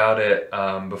lot about it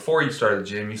before you started the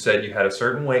gym. You said you had a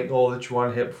certain weight goal that you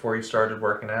wanted to hit before you started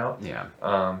working out. Yeah.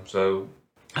 So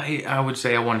I would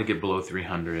say I wanted to get below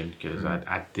 300, because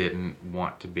I didn't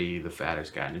want to be the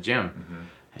fattest guy in the gym.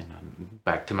 And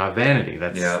back to my vanity.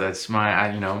 That's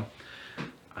my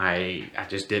I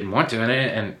just didn't want to,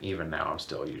 and even now I'm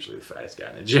still usually the fattest guy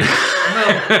in the gym.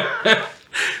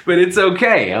 But it's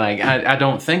okay. I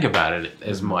don't think about it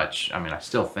as much. I mean, I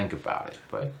still think about it,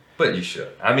 but But you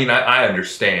should. I mean, I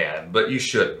understand, but you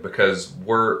shouldn't, because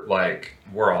we're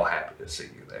all happy to see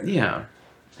you there. Yeah.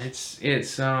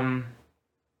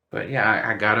 But yeah,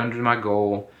 I got under my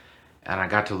goal, and I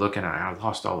got to looking. I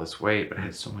lost all this weight, but I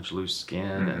had so much loose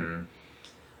skin, and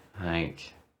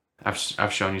like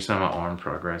I've shown you some of my arm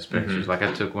progress pictures. Like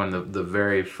I took one the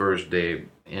very first day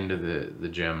into the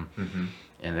gym,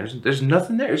 and there's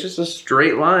nothing there. It's just a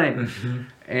straight line,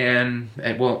 and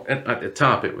well, at the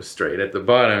top it was straight. At the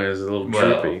bottom it was a little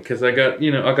droopy because I got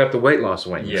the weight loss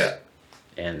wings. Yeah.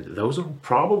 And those will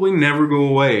probably never go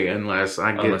away unless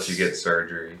you get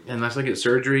surgery. Unless I get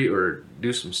surgery or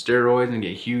do some steroids and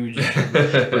get huge.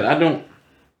 But I don't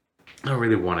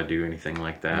really want to do anything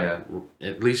like that. Yeah.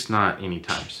 At least not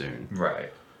anytime soon.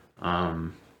 Right.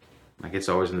 Like it's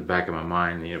always in the back of my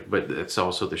mind, but it's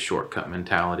also the shortcut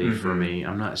mentality for me.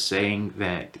 I'm not saying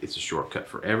that it's a shortcut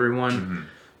for everyone,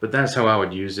 but that's how I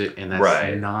would use it, and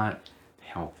that's not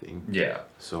healthy. Yeah.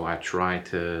 So I try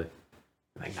to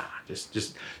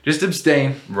just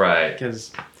abstain. Right.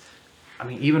 Because, I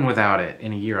mean, even without it,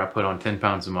 in a year I put on 10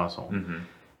 pounds of muscle.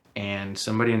 And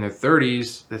somebody in their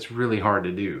 30s, that's really hard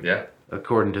to do. Yeah.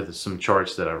 According to some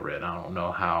charts that I read. I don't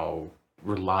know how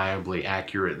reliably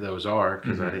accurate those are,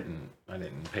 because I didn't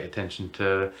pay attention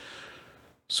to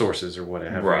sources or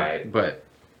whatever. Right. But,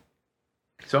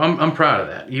 so I'm proud of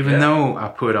that. Even though I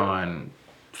put on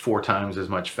 4 times as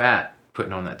much fat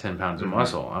putting on that 10 pounds of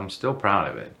muscle, I'm still proud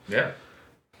of it. Yeah.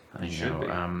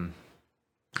 I'm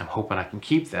hoping I can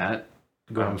keep that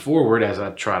going forward as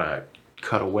I try to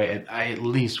cut away. I at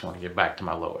least want to get back to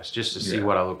my lowest, just to see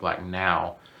what I look like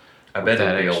now. I bet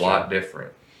it'd be a lot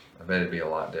different.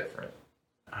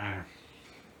 I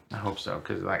hope so,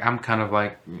 because I'm kind of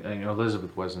like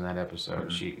Elizabeth was in that episode.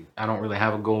 I don't really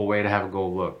have a goal way to have a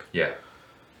goal look. Yeah.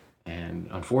 And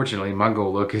unfortunately, my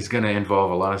goal look is going to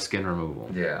involve a lot of skin removal.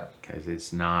 Yeah.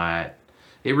 Because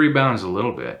it rebounds a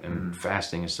little bit, and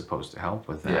fasting is supposed to help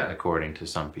with that, according to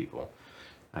some people.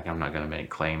 Like, I'm not going to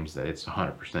make claims that it's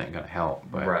 100% going to help,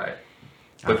 but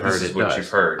I've heard it does. You've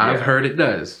heard. I've heard it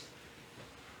does.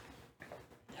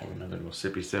 Have another little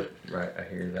sippy sip. Right, I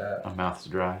hear that. My mouth's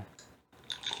dry.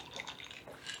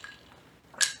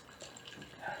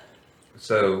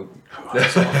 So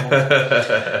that's awful.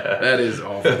 That is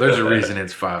awful. There's a reason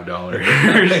it's $5.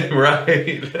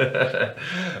 Right.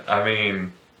 I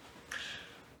mean,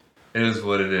 it is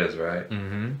what it is, right?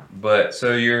 But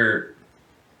so you're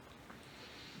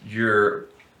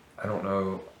I don't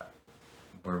know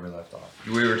where we left off.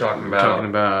 We were talking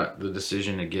about the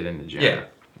decision to get in the gym,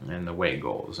 and the weight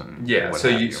goals, and so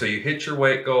you hit your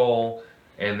weight goal,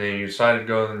 and then you decided to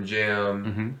go to the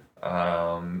gym.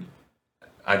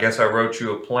 I guess I wrote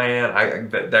you a plan.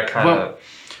 That kind of.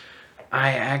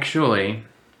 I actually,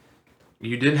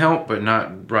 you did help, but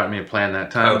not brought me a plan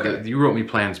that time. Okay. You wrote me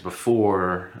plans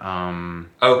before.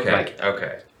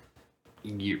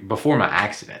 Before my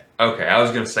accident. Okay, I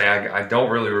was gonna say I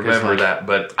don't really remember that,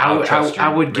 but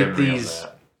I would get these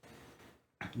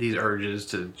urges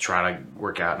to try to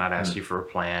work out, and I'd ask you for a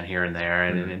plan here and there,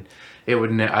 and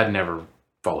I'd never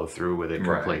follow through with it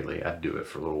completely. Right. I'd do it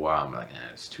for a little while. I'm like,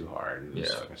 it's too hard.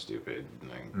 It's fucking stupid.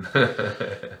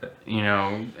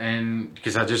 And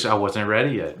because I wasn't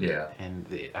ready yet. Yeah. And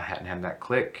I hadn't had that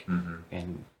click.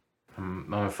 And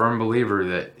I'm a firm believer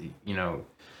that,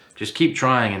 just keep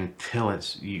trying until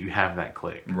you have that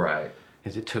click. Right.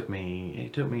 Because it took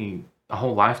me a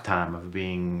whole lifetime of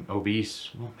being obese.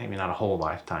 Well, maybe not a whole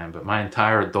lifetime, but my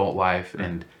entire adult life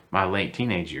and my late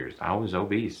teenage years, I was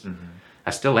obese. I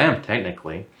still am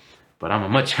technically, but I'm a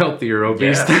much healthier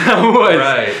obese than I was.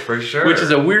 Right, for sure. Which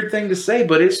is a weird thing to say,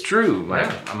 but it's true.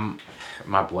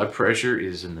 My blood pressure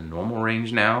is in the normal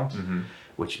range now,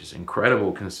 which is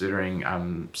incredible considering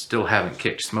I'm still haven't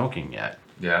kicked smoking yet.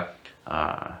 Yeah.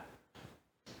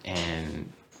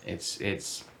 And it's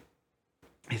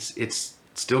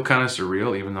still kind of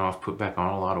surreal, even though I've put back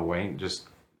on a lot of weight. Just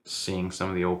seeing some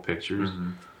of the old pictures.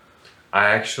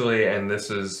 I actually, and this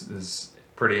is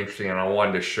pretty interesting, and I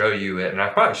wanted to show you it, and I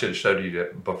probably should have showed you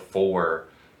it before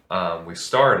we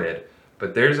started,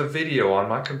 but there's a video on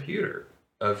my computer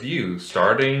of you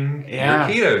starting your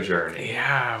keto journey.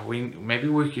 Yeah, maybe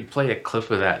we could play a clip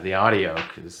of that, the audio,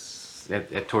 because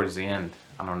towards the end,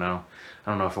 I don't know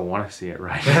if I want to see it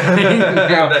right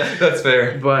now. That's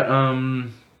fair. But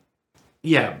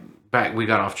we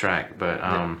got off track, but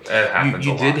it happens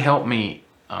you did help me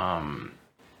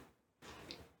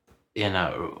in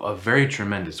a very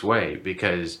tremendous way,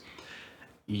 because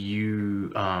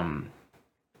you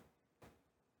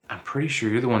I'm pretty sure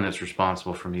you're the one that's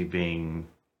responsible for me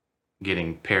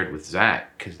getting paired with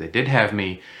Zach, because they did have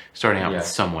me starting out with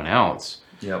someone else.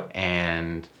 Yep.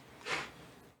 And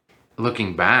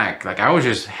looking back, like I was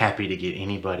just happy to get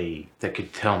anybody that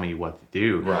could tell me what to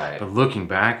do. Right. But looking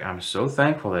back, I'm so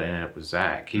thankful that I ended up with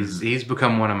Zach. He's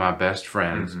become one of my best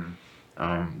friends.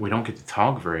 We don't get to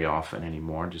talk very often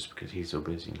anymore just because he's so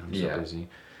busy and I'm so busy.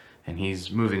 And he's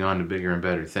moving on to bigger and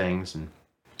better things. And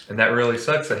that really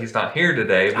sucks that he's not here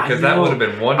today, because that would have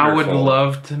been wonderful. I would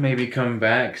love to maybe come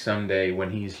back someday when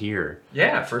he's here.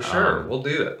 Yeah, for sure. We'll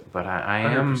do it. But I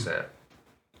 100%.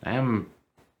 am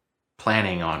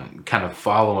planning on kind of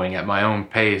following at my own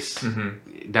pace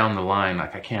down the line.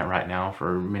 Like I can't right now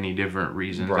for many different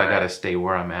reasons. Right. I got to stay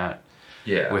where I'm at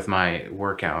with my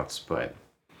workouts. But,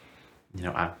 you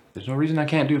know, there's no reason I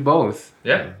can't do both.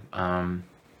 Yeah.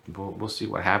 We'll see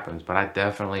what happens, but I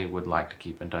definitely would like to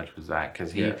keep in touch with Zach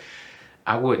because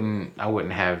I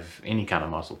wouldn't have any kind of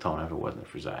muscle tone if it wasn't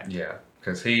for Zach. Yeah,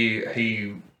 because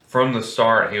he from the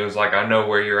start he was like, I know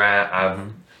where you're at.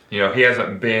 He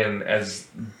hasn't been as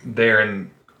there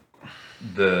in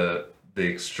the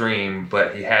extreme,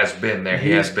 but he has been there. He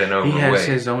has been overweight. He has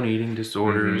his own eating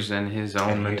disorders and his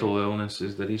own mental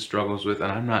illnesses that he struggles with,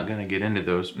 and I'm not going to get into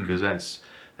those because that's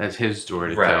his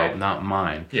story to tell, not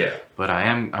mine. Yeah. But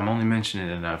I'm only mentioning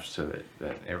it enough so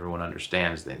that everyone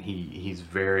understands that he's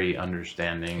very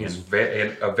understanding. He's a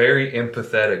very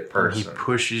empathetic person. He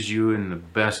pushes you in the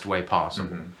best way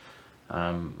possible.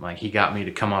 Like he got me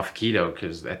to come off keto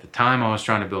because at the time I was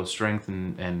trying to build strength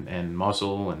and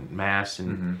muscle and mass,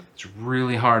 and it's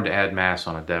really hard to add mass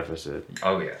on a deficit.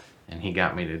 Oh yeah. And he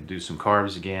got me to do some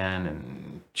carbs again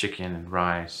and chicken and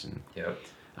rice and. Yep.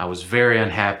 I was very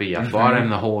unhappy. I fought him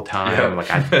the whole time.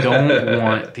 Like, I don't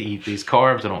want to eat these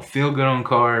carbs. I don't feel good on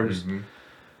carbs.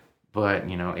 But,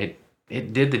 you know, it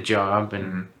did the job.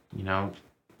 And, you know,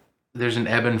 there's an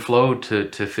ebb and flow to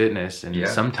fitness. And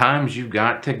sometimes you've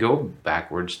got to go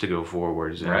backwards to go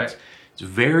forwards. And it's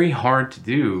very hard to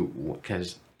do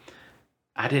because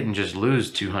I didn't just lose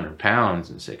 200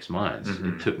 pounds in 6 months.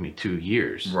 It took me 2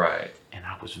 years. Right. And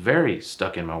I was very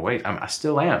stuck in my weight. I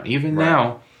still am. Even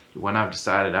now. When I've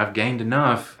decided I've gained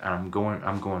enough, I'm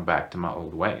going back to my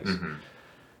old ways,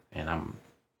 and I'm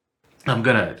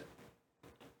gonna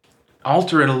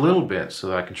alter it a little bit so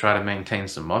that I can try to maintain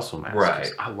some muscle mass.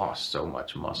 Right. I lost so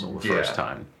much muscle the first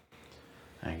time.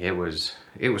 Like it was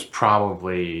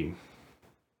probably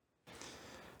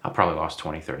I probably lost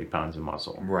 20, 30 pounds of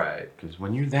muscle. Right. Because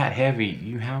when you're that heavy,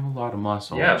 you have a lot of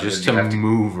muscle just to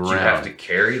move around. You have to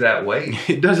carry that weight.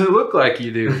 It doesn't look like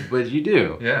you do, but you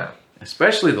do. Yeah.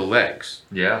 Especially the legs.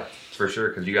 Yeah, for sure,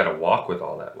 because you got to walk with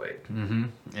all that weight.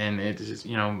 And it's just,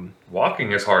 you know...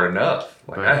 Walking is hard enough.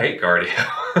 Like, I hate cardio.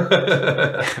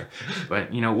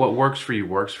 But, you know, what works for you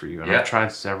works for you. And I've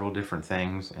tried several different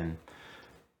things. And,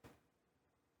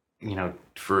 you know,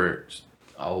 for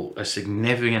a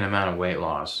significant amount of weight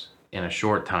loss in a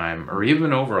short time, or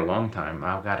even over a long time,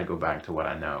 I've got to go back to what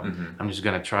I know. I'm just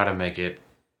going to try to make it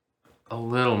a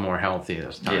little more healthy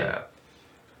this time. Yeah.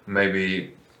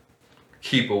 Maybe...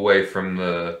 keep away from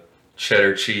the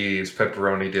cheddar cheese,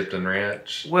 pepperoni dipped in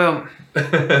ranch. Well,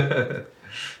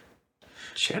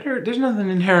 cheddar, there's nothing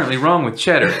inherently wrong with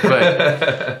cheddar,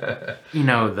 but you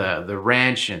know, the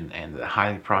ranch and the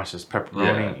highly processed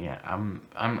pepperoni,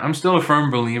 I'm still a firm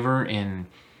believer in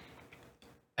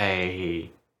a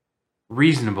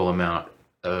reasonable amount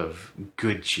of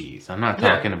good cheese. I'm not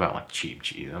talking about like cheap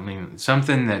cheese. I mean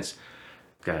something that's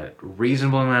got a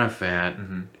reasonable amount of fat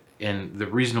and the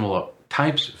reasonable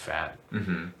types of fat,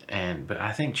 but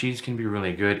I think cheese can be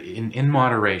really good in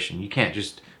moderation. You can't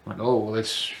just like, oh, well,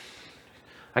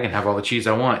 I can have all the cheese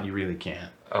I want. You really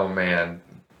can't. Oh man,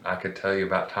 I could tell you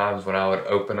about times when I would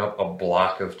open up a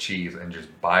block of cheese and just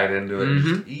bite into it and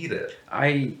just eat it.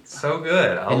 So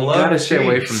good. I love. You gotta stay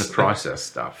away from the processed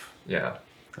stuff. Yeah,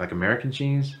 like American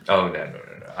cheese. Oh no!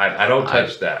 I don't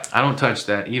touch that. I don't touch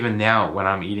that. Even now, when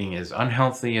I'm eating as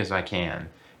unhealthy as I can.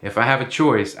 If I have a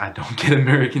choice, I don't get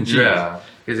American cheese. Yeah,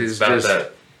 because it's just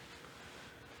that.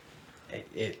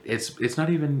 It's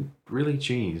not even really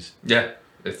cheese. Yeah,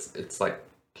 it's like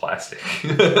plastic.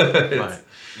 But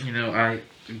you know,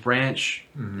 ranch.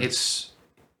 It's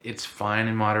fine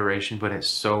in moderation, but it's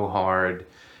so hard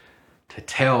to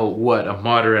tell what a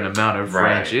moderate amount of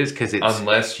ranch is because it's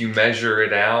unless you measure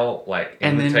it out like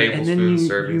in the tablespoon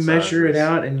serving you measure it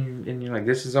out and you're like,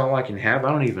 this is all I can have.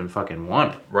 I don't even fucking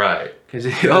want it. Right. Because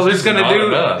all it's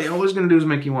gonna do is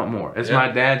make you want more. As my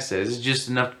dad says, it's just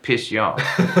enough to piss you off.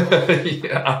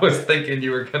 Yeah, I was thinking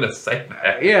you were gonna say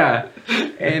that. Yeah,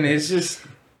 and it's just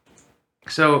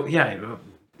so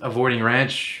avoiding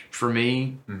ranch for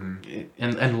me,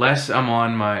 unless I'm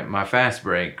on my fast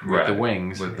break with the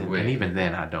wings, and even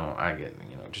then I get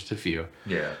just a few.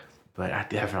 Yeah, but I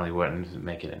definitely wouldn't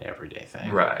make it an everyday thing.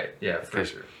 Right. Yeah, for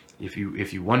sure. if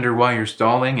you wonder why you're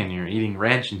stalling and you're eating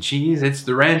ranch and cheese, it's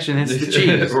the ranch and it's the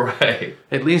cheese. Right.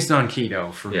 At least on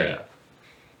keto for me.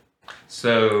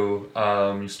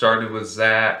 So you started with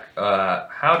Zach.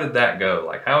 How did that go?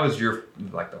 Like, how was your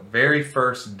the very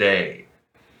first day?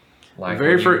 Like the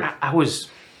very first, I was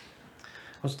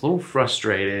a little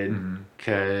frustrated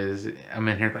because I'm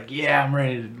in here like, yeah, I'm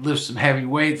ready to lift some heavy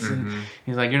weights, and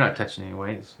he's like, you're not touching any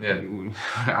weights. Yeah.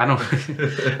 I don't.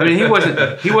 I mean,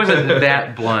 he wasn't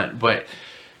that blunt, but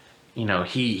you know,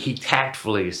 he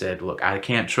tactfully said, look, I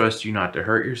can't trust you not to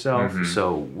hurt yourself,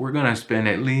 so we're gonna spend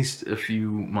at least a few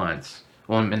months.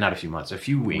 Well, not a few months, a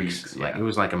few weeks. Like it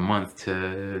was like a month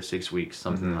to 6 weeks,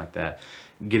 something like that,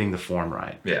 getting the form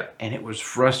right. Yeah. And it was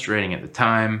frustrating at the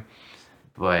time.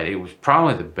 But it was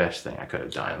probably the best thing I could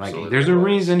have done. Absolutely. Like, there's a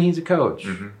reason he's a coach.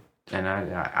 And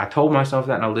I told myself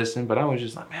that and I listened, but I was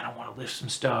just like, man, I want to lift some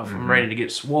stuff. I'm ready to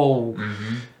get swole.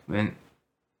 And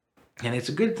it's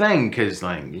a good thing because,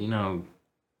 like, you know,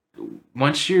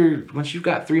 once you've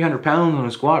got 300 pounds on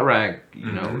a squat rack,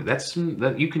 you know,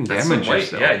 that you can damage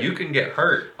yourself. Yeah, you can get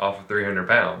hurt off of 300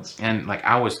 pounds. And, like,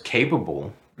 I was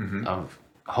capable of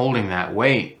holding that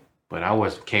weight, but I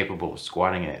wasn't capable of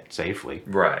squatting it safely.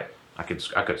 Right. I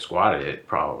could squat it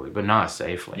probably, but not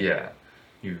safely. Yeah,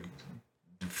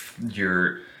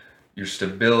 your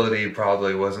stability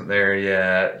probably wasn't there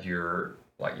yet. Your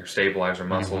stabilizer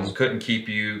muscles couldn't keep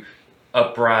you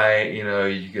upright. You know,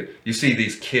 you see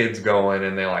these kids going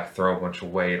and they like throw a bunch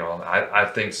of weight on. I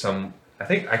think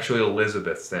actually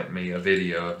Elizabeth sent me a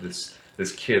video of this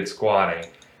kid squatting,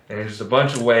 and it's just a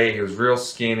bunch of weight. He was real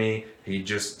skinny. He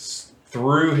just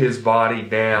threw his body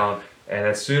down. And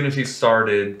as soon as he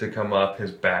started to come up,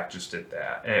 his back just did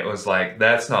that. And it was like,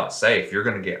 that's not safe. You're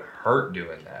going to get hurt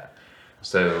doing that.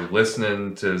 So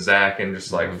listening to Zach and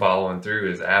just like following through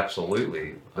is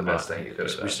absolutely the best thing you could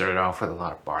have done. We started off with a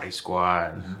lot of body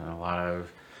squats, a lot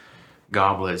of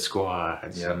goblet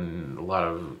squats, and a lot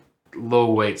of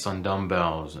low weights on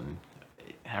dumbbells. And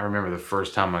I remember the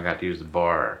first time I got to use the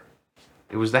bar,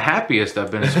 it was the happiest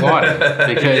I've been squatting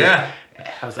because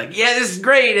I was like, yeah, this is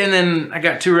great. And then I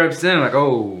got 2 reps in. I'm like,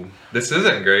 oh, this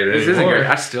isn't great anymore. This isn't great.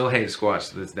 I still hate squats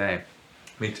to this day.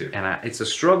 Me too. And it's a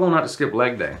struggle not to skip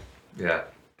leg day. Yeah.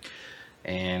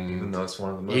 And even though it's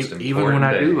one of the most important even when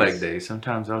I days. do leg days,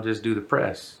 sometimes I'll just do the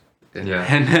press. And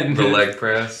then the leg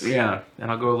press. Yeah. And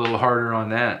I'll go a little harder on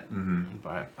that.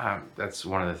 But that's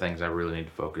one of the things I really need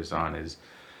to focus on is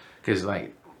because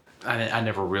like I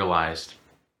never realized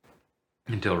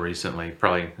until recently,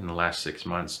 probably in the last 6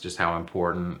 months, just how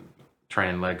important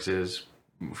training legs is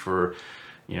for,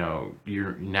 you know,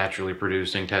 you're naturally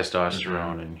producing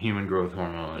testosterone and human growth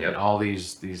hormone and all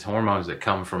these hormones that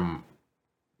come from,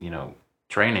 you know,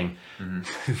 training.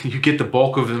 You get the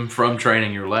bulk of them from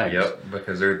training your legs. Yep,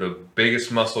 because they're the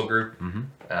biggest muscle group.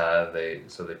 They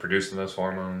produce the most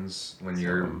hormones when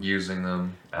you're using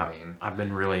them. I've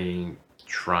been really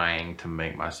trying to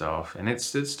make myself, and it's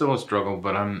still a struggle,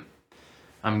 but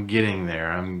I'm getting there.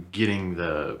 I'm getting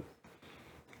the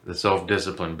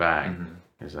self-discipline back.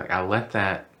 It's like I let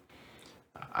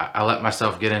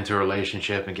myself get into a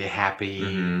relationship and get happy,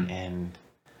 and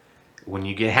when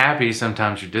you get happy,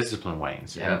 sometimes your discipline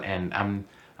wanes. And I'm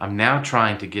now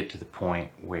trying to get to the point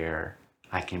where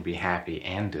I can be happy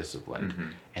and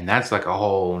disciplined, and that's like a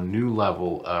whole new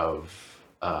level of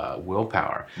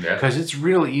willpower. Because it's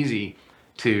real easy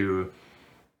to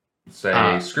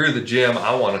say, screw the gym,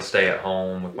 I want to stay at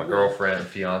home with my girlfriend and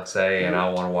fiance, and I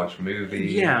want to watch a movie.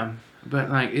 Yeah, but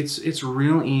like it's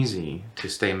real easy to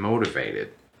stay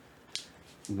motivated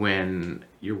when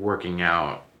you're working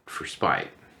out for spite.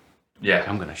 Yeah.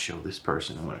 I'm going to show this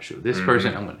person, I'm going to show this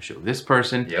person, I'm going to show this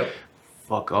person. Yep.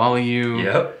 Fuck all of you.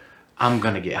 Yep. I'm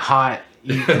going to get hot,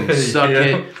 you can suck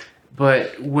it.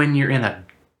 But when you're in a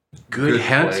good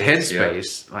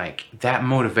headspace, like that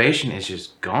motivation is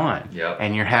just gone.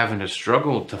 And you're having to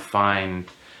struggle to find,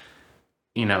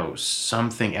 you know,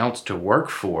 something else to work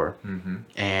for.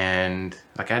 And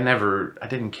like I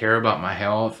didn't care about my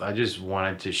health. I just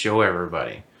wanted to show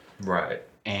everybody. Right.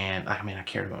 And I mean, I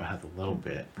cared about my health a little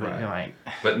bit, but like,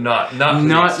 but not in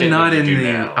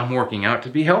the I'm working out to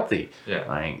be healthy. Yeah.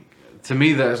 Like to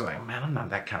me, that's like, man, I'm not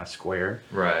that kind of square.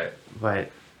 Right. But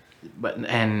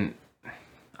and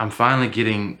I'm finally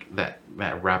getting that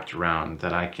wrapped around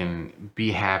that I can be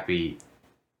happy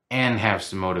and have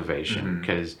some motivation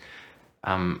because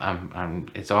I'm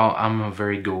a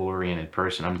very goal oriented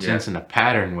person. I'm sensing a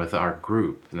pattern with our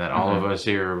group that all of us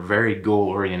here are very goal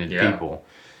oriented people.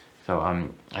 So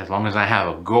as long as I have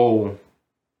a goal,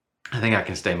 I think I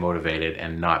can stay motivated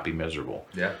and not be miserable.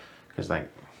 Yeah. Because like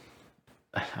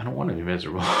I don't want to be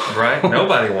miserable. Right?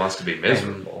 Nobody wants to be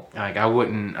miserable. And, like I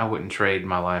wouldn't trade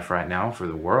my life right now for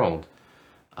the world.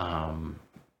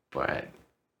 But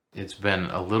it's been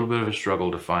a little bit of a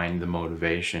struggle to find the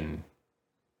motivation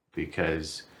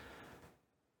because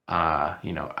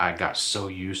I got so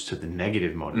used to the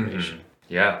negative motivation.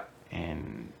 Yeah.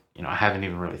 And I haven't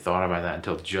even really thought about that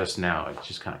until just now. It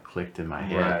just kind of clicked in my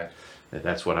head that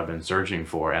that's what I've been searching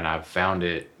for, and I've found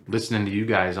it listening to you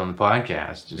guys on the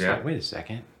podcast. Just like, wait a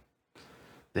second,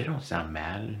 they don't sound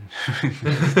mad.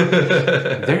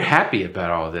 They're happy about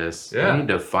all this. Yeah. They need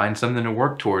to find something to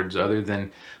work towards other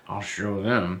than I'll show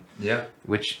them. Yeah.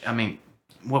 Which, I mean,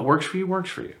 what works for you works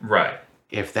for you. Right.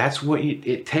 If that's what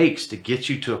it takes to get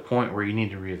you to a point where you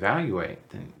need to reevaluate,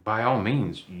 then by all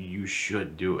means, you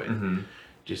should do it.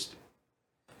 Just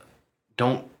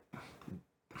don't.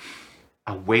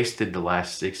 I wasted the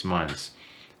last 6 months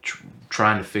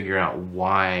trying to figure out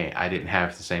why I didn't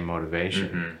have the same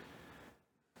motivation.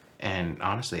 And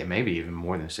honestly, it may be even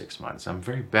more than 6 months. I'm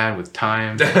very bad with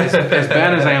time, as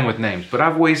bad as I am with names. But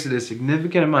I've wasted a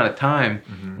significant amount of time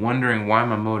wondering why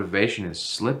my motivation is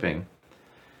slipping.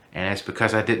 And it's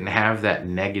because I didn't have that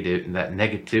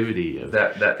negativity of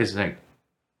that. Because I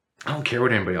don't care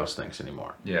what anybody else thinks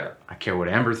anymore. Yeah. I care what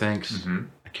Amber thinks.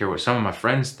 I care what some of my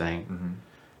friends think.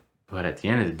 But at the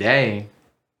end of the day,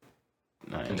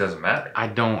 it doesn't matter. I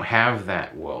don't have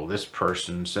that. Well, this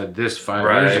person said this 5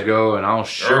 years ago, and I'll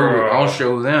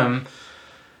show them.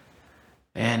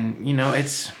 And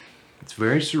it's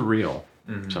very surreal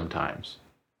sometimes.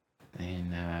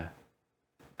 And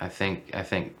I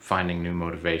think finding new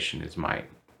motivation is my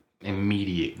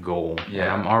immediate goal. Yeah,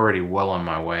 and I'm already well on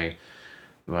my way.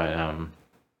 But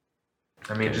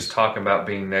I mean, just talking about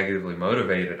being negatively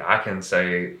motivated, I can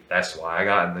say that's why I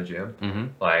got in the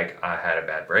gym. Like, I had a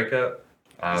bad breakup.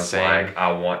 I was like,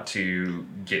 I want to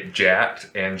get jacked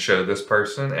and show this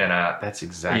person, and that's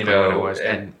exactly what it was.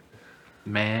 And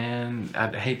man,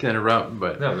 I'd hate to interrupt,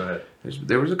 but no, go ahead.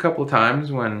 There was a couple of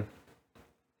times when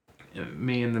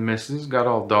me and the missus got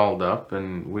all dolled up,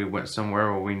 and we went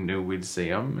somewhere where we knew we'd see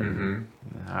them.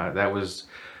 And that was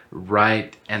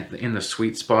right in the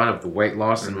sweet spot of the weight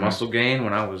loss and muscle gain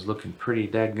when I was looking pretty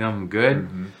dadgum good.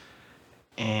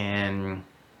 And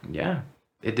yeah,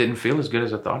 it didn't feel as good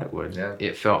as I thought it would. Yeah.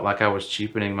 It felt like I was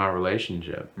cheapening my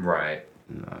relationship. Right.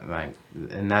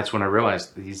 And that's when I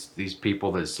realized these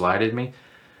people that slighted me,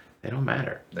 they don't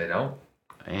matter. They don't.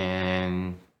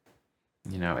 And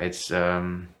it's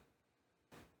I'm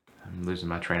losing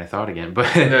my train of thought again,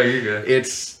 but no, you're good.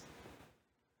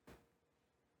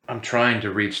 I'm trying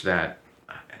to reach that.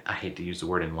 I hate to use the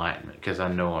word enlightenment because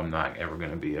I know I'm not ever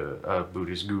going to be a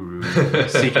Buddhist guru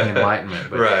seeking enlightenment.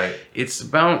 But it's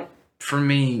about, for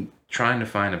me, trying to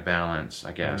find a balance,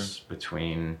 I guess,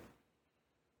 between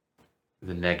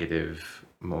the negative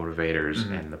motivators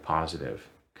and the positive.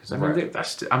 Because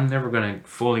I'm never going to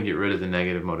fully get rid of the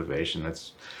negative motivation.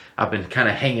 I've been kind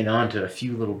of hanging on to a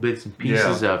few little bits and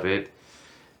pieces of it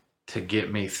to get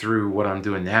me through what I'm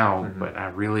doing now. But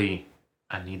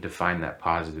I need to find that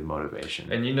positive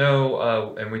motivation. And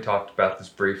and we talked about this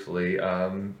briefly,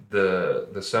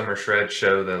 the Summer Shred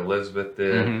show that Elizabeth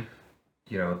did,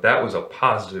 that was a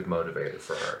positive motivator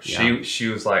for her. Yeah. She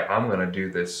was like, I'm going to do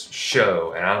this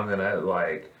show, and I'm going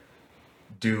to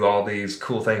do all these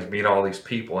cool things, meet all these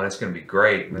people, and it's going to be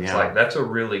great. And it's that's a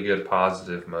really good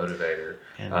positive motivator.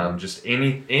 And just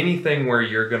anything where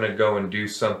you're going to go and do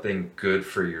something good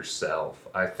for yourself,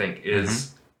 I think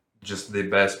is just the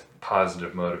best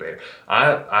positive motivator.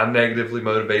 I'm negatively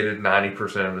motivated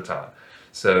 90% of the time.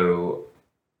 So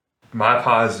my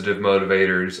positive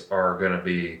motivators are going to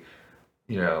be,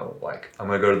 I'm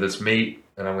going to go to this meet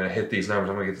and I'm going to hit these numbers.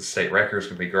 I'm going to get the state record. It's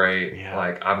going to be great. Yeah.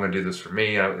 I'm going to do this for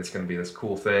me. It's going to be this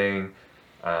cool thing.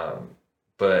 And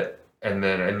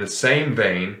then in the same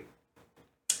vein,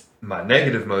 my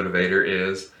negative motivator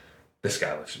is this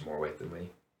guy lifts more weight than me.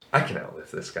 I can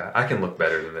outlift this guy. I can look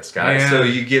better than this guy. Yeah. So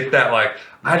you get that,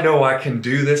 I know I can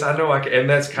do this. I know I can. And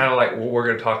that's kind of like what we're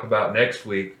going to talk about next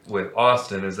week with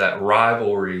Austin is that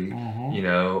rivalry,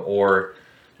 or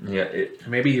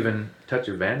maybe even touch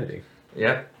of vanity.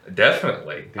 Yeah,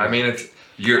 definitely. Yeah. I mean,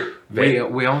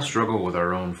 we all struggle with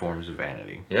our own forms of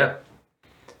vanity. Yeah.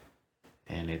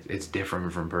 And it's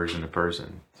different from person to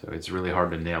person. So it's really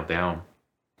hard to nail down,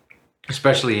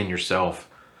 especially in yourself.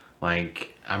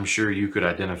 I'm sure you could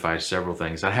identify several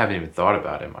things. I haven't even thought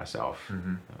about it myself.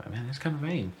 Man, that's kind of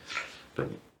vain. But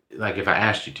if I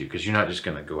asked you to, because you're not just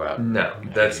going to go out. No,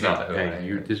 that's not who I am.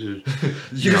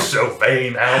 You're so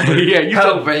vain, Albert. Yeah, you're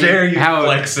so vain. How dare you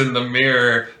flex in the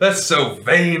mirror? That's so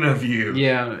vain of you.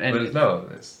 Yeah, and but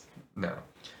no.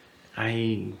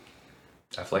 I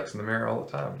I flex in the mirror all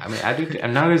the time. I mean, I do.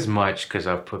 I'm not as much because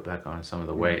I've put back on some of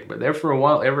the weight, but there for a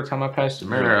while, every time I pass the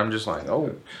mirror, I'm just like,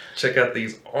 oh, check out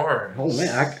these arms. Oh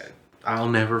man, I'll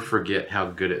never forget how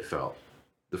good it felt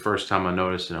the first time I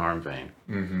noticed an arm vein.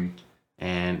 Mm-hmm.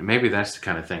 And maybe that's the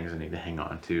kind of things I need to hang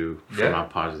on to for my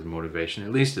positive motivation,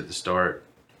 at least at the start.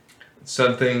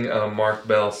 Something Mark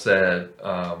Bell said,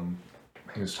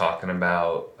 he was talking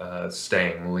about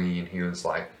staying lean. He was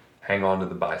like, hang on to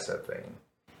the bicep vein.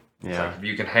 Yeah. Like if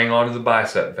you can hang on to the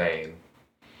bicep vein.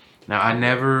 Now, I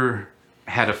never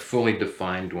had a fully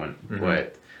defined one,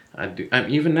 but I do.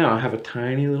 Even now, I have a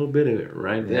tiny little bit of it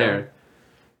right there.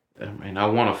 I mean, I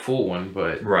want a full one,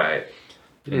 but right.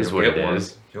 It is what it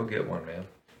is. You'll get one, man.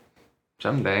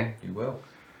 Someday. You will.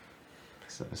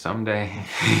 Someday.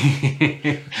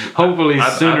 Hopefully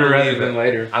sooner rather than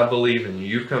later. I believe in you.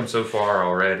 You've come so far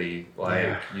already.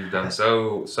 Like, you've done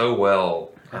so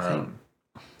well. I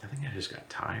think I just got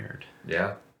tired.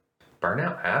 Yeah.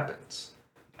 Burnout happens.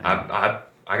 I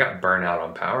got burnout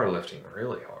on powerlifting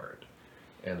really hard.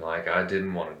 And, like, I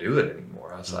didn't want to do it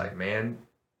anymore. I was like, man,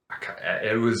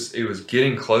 it was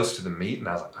getting close to the meet, and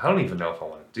I was like, I don't even know if I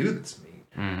want to do this meet.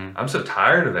 I'm so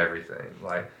tired of everything.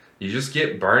 Like, you just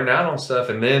get burned out on stuff.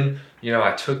 And then,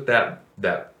 I took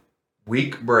that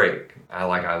week break.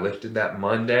 I lifted that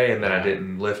Monday, and then I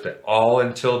didn't lift at all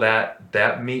until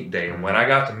that meet day. And when I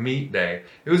got to meet day,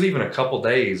 it was even a couple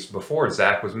days before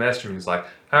Zach was messaging me. He's like,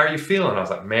 how are you feeling? I was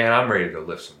like, man, I'm ready to go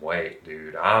lift some weight,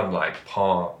 dude. I'm like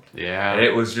pumped. Yeah. And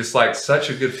it was just like such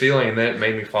a good feeling. And then it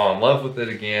made me fall in love with it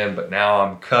again. But now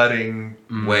I'm cutting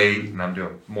weight, and I'm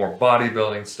doing more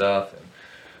bodybuilding stuff.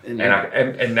 And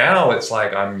now it's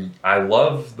like I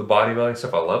love the bodybuilding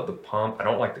stuff. I love the pump. I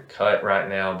don't like the cut right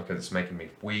now because it's making me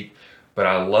weak. But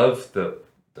I love the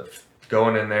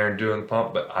going in there and doing the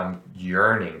pump. But I'm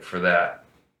yearning for that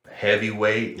heavy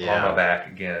weight on my back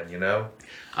again.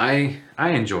 I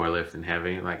enjoy lifting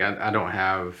heavy. Like I don't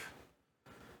have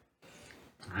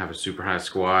a super high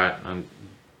squat.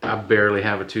 I barely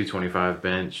have a 225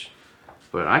 bench,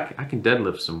 but I can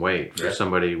deadlift some weight for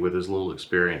somebody with as little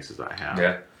experience as I have.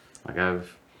 Yeah.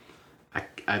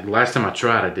 Like last time I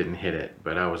tried, I didn't hit it,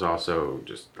 but I was also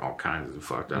just all kinds of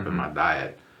fucked up in my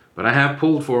diet. But I have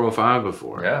pulled 405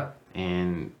 before. Yeah.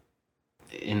 And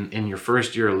in your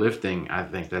first year of lifting, I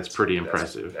think that's pretty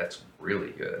impressive. That's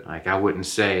really good. Like, I wouldn't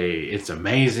say it's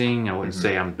amazing. I wouldn't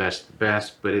say I'm best,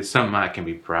 but it's something I can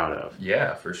be proud of.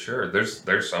 Yeah, for sure.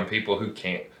 There's some people who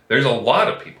can't. There's a lot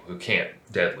of people who can't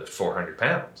deadlift 400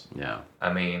 pounds. Yeah.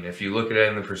 I mean, if you look at it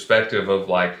in the perspective of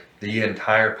like the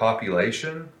entire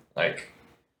population, like.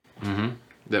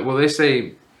 Well, they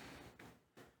say.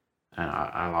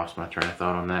 I lost my train of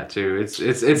thought on that too. It's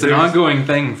an ongoing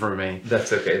thing for me.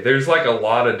 That's okay. There's like a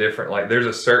lot of different, like there's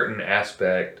a certain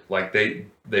aspect, like they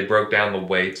broke down the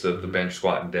weights of the bench,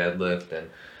 squat, and deadlift, and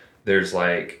there's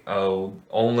like,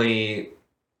 only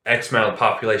X amount of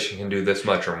population can do this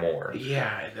much or more.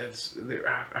 Yeah,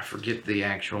 I forget the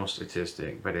actual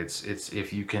statistic, but it's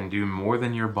if you can do more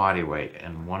than your body weight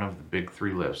in one of the big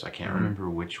three lifts, I can't remember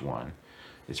which one.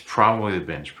 It's probably the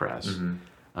bench press.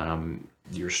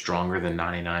 You're stronger than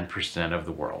 99% of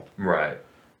the world. Right.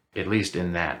 At least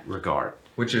in that regard.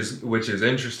 Which is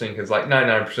interesting because like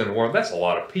 99% of the world, that's a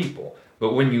lot of people.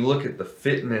 But when you look at the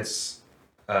fitness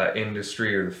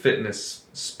industry or the fitness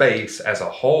space as a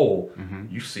whole,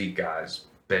 you see guys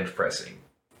bench pressing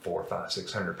 400, 500,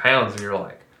 600 pounds, and you're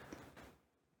like,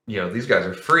 these guys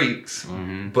are freaks.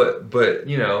 But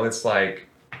it's like,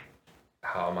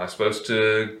 how am I supposed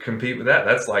to compete with that?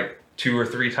 That's like 2 or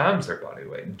 3 times their body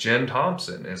weight. Jen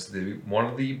Thompson is one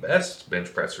of the best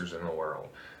bench pressers in the world.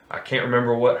 I can't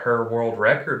remember what her world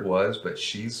record was, but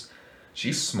she's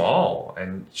small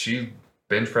and she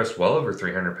bench pressed well over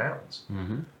 300 pounds.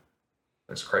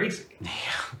 That's crazy.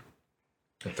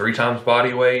 Yeah. 3 times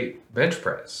body weight bench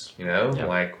press.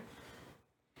 Like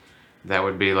that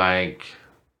would be like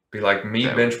me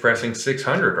bench pressing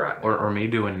 600 right now, or me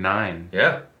doing 9.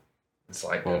 Yeah, it's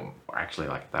like actually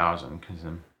like 1,000 because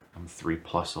I'm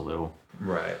 3+ a little.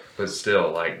 Right. But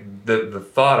still, like, the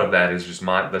thought of that is just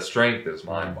the strength is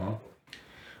mind-boggling.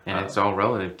 And it's all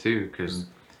relative, too, because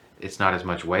it's not as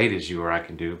much weight as you or I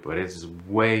can do, but it's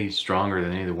way stronger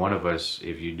than either one of us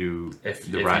if you do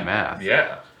the right math.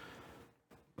 Yeah.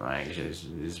 Like, it's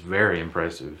very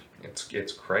impressive.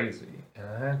 It's crazy. And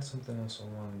I had something else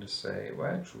I wanted to say. Well,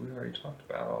 actually, we already talked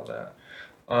about all that.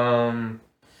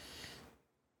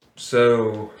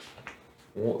 So...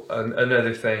 Well,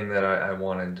 another thing that I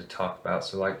wanted to talk about,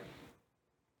 so like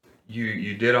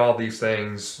you did all these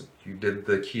things, you did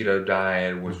the keto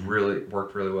diet, worked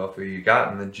really well for you, you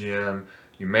got in the gym,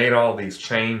 you made all these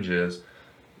changes.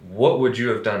 what would you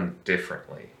have done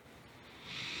differently?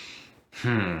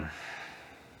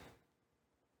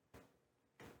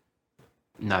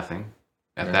 Nothing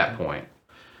at that point.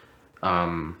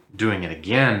 Doing it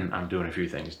again, I'm doing a few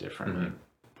things differently.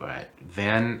 But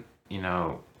then,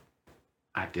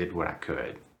 I did what I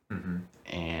could.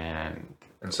 And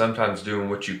sometimes doing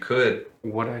what you could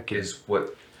is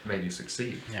what made you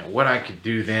succeed. Yeah, what I could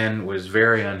do then was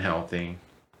very unhealthy,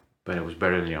 but it was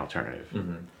better than the alternative.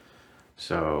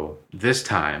 So this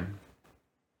time,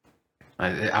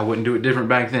 I wouldn't do it different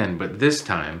back then, but this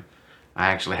time,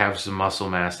 I actually have some muscle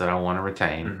mass that I want to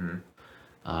retain.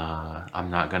 I'm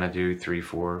not going to do 3,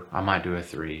 4. I might do a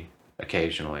 3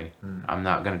 occasionally. I'm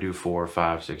not going to do 4,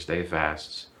 5, 6 day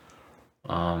fasts.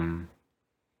 I'm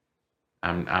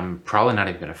probably not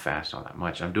even going to fast all that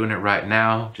much. I'm doing it right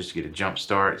now just to get a jump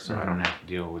start, so I don't have to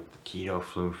deal with the keto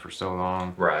flu for so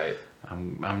long. Right.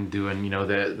 I'm doing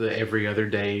the every other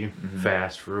day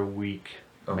fast for a week,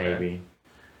 maybe.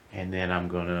 And then I'm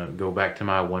going to go back to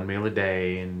my 1 meal a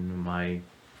day and my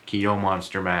keto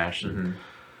monster mash and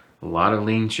a lot of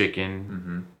lean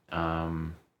chicken.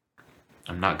 I'm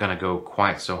not going to go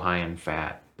quite so high in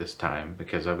fat this time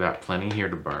because I've got plenty here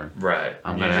to burn. Right.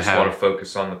 You just want to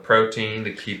focus on the protein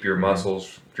to keep your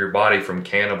muscles, your body from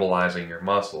cannibalizing your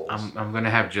muscles. I'm going to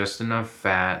have just enough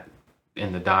fat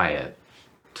in the diet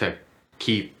to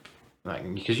keep,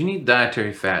 because you need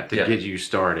dietary fat to get you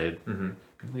started.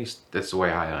 At least that's the way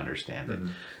I understand it. A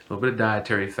little bit of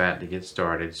dietary fat to get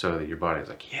started so that your body's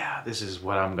like, yeah, this is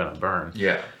what I'm going to burn.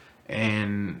 Yeah.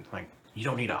 And you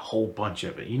don't need a whole bunch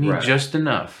of it. You need just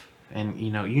enough. And,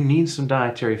 you need some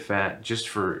dietary fat just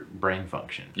for brain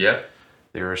function. Yeah.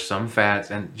 There are some fats,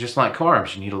 and just like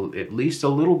carbs, you need at least a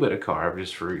little bit of carb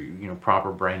just for,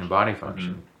 proper brain and body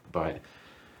function. But,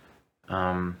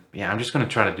 I'm just going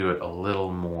to try to do it a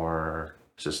little more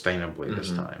sustainably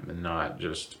this time and not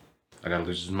just... I got to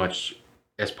lose as much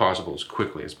as possible, as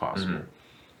quickly as possible.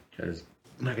 Because,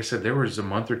 like I said, there was a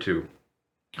month or two,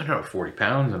 I don't know, 40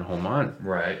 pounds in a whole month.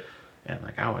 Right. And,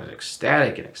 I was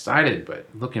ecstatic and excited. But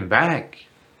looking back,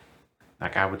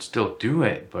 I would still do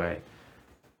it. But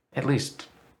at least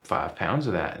 5 pounds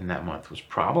of that in that month was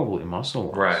probably muscle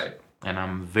loss. Right. And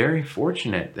I'm very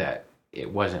fortunate that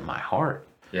it wasn't my heart.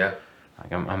 Yeah.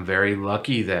 I'm very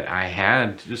lucky that I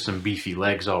had just some beefy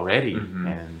legs already.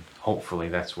 And hopefully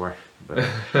that's where... But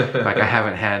I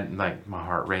haven't had my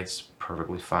heart rate's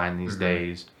perfectly fine these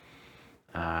days.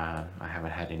 I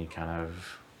haven't had any kind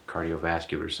of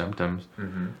cardiovascular symptoms.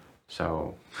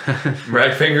 So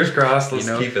right, fingers crossed. Let's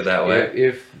keep it that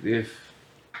way.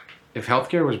 If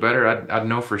healthcare was better, I'd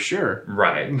know for sure.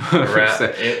 Right.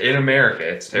 In America,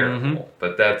 it's terrible.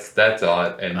 But that's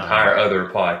an entire other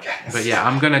podcast. But yeah,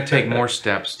 I'm gonna take more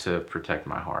steps to protect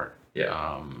my heart.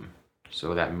 Yeah.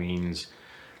 So that means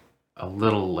a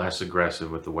little less aggressive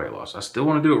with the weight loss. I still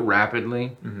want to do it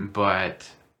rapidly, but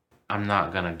I'm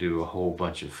not gonna do a whole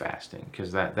bunch of fasting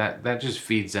because that just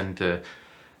feeds into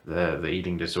the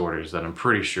eating disorders that I'm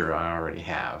pretty sure I already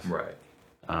have. Right.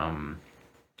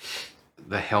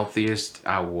 The healthiest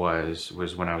I was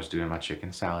when I was doing my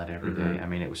chicken salad every day. I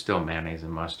mean, it was still mayonnaise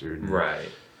and mustard. Right.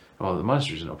 Well, the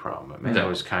mustard's no problem, but man, that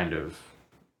was kind of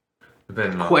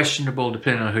questionable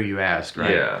depending on who you ask,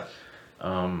 right? Yeah.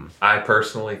 I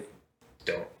personally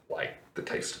don't like the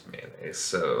taste of mayonnaise,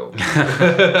 so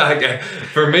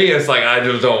for me, it's I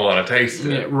just don't want to taste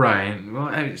it. Yeah, right.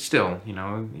 Well, still,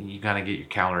 you got to get your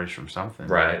calories from something.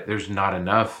 Right. There's not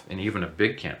enough in even a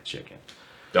big can of chicken.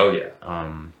 Oh yeah.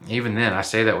 Even then, I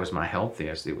say that was my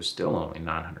healthiest. It was still only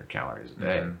 900 calories a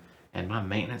day, and my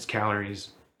maintenance calories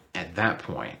at that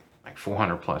point,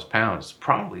 400 plus pounds,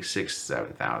 probably 6,000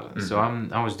 to 7,000. So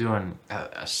I was doing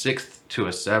a sixth to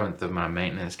a seventh of my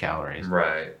maintenance calories.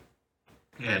 Right.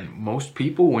 And most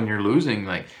people, when you're losing,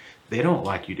 they don't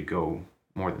like you to go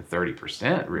more than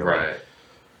 30%, really. Right.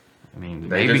 I mean,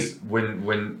 they maybe just,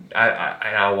 when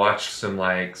I watch some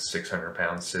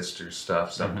 600-pound sisters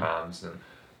stuff sometimes, and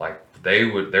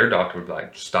their doctor would be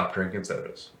like, just stop drinking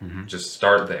sodas. Just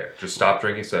start there. Just stop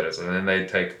drinking sodas, and then they'd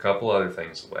take a couple other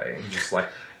things away, and just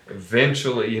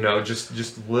eventually,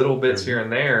 just little bits here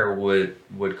and there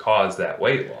would cause that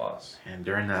weight loss. And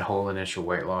during that whole initial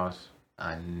weight loss,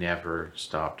 I never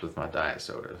stopped with my diet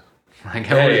sodas. I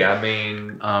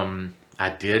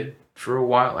did for a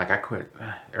while. I quit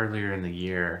earlier in the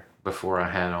year before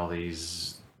I had all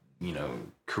these,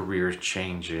 career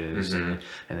changes and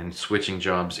then switching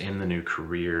jobs in the new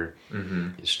career.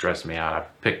 It stressed me out. I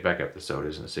picked back up the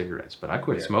sodas and the cigarettes, but I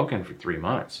quit smoking for 3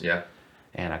 months. Yeah.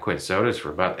 And I quit sodas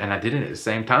and I did it at the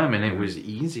same time, and it was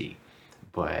easy,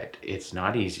 but it's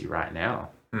not easy right now.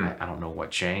 I don't know what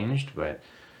changed, but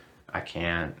I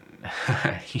can't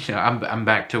I'm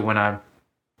back to when I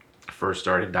first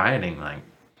started dieting. Like,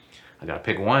 I gotta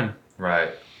pick one.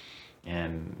 Right.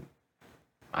 And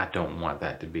I don't want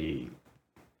that to be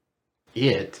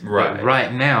it. Right. But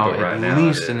right now, But right at now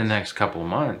least in the next couple of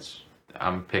months,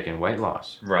 I'm picking weight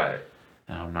loss. Right.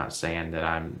 And I'm not saying that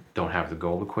I don't have the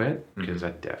goal to quit, because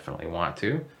I definitely want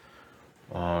to.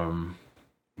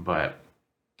 But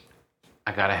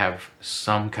I gotta have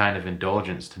some kind of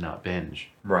indulgence to not binge.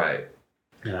 Right.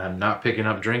 And I'm not picking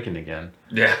up drinking again.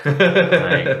 Yeah.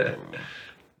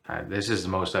 This is the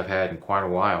most I've had in quite a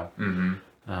while. Mm-hmm.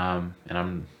 And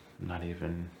I'm not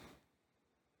even.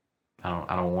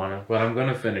 I don't want to, but I'm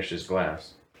gonna finish this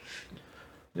glass.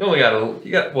 You only got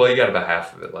you got about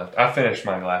half of it left. I finished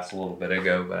my glass a little bit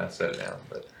ago, but I set it down.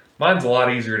 But mine's a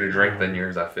lot easier to drink than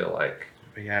yours, I feel like,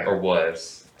 or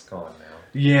was. It's gone now.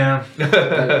 Yeah.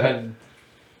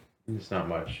 It's not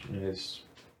much. It's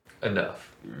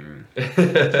enough.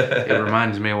 It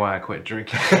reminds me of why I quit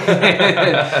drinking.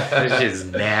 It's just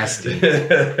nasty.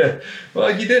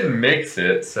 Well, you didn't mix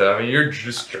it, so I mean, you're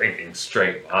just drinking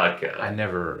straight vodka. I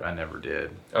never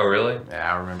did. Oh, really?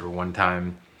 Yeah, I remember one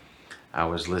time I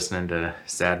was listening to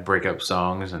sad breakup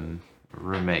songs, and a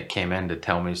roommate came in to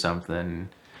tell me something,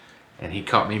 and he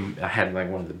caught me. I had like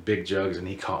one of the big jugs, and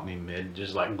he caught me mid,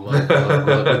 just like glug, glug,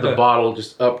 glug, with the bottle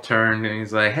just upturned, and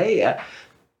he's like, "Hey,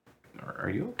 are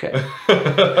you okay?"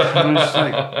 I'm just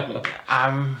like,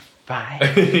 "I'm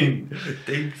fine."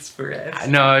 Thanks for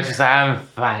asking. No, it's just I'm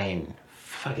fine.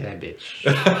 Fuck that bitch.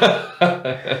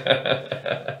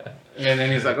 And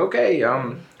then he's like, "Okay,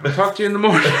 I'll talk to you in the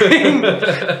morning."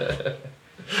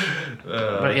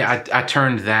 But yeah, I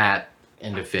turned that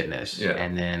into fitness, yeah.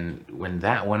 And then when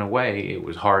that went away, it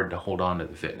was hard to hold on to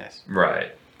the fitness.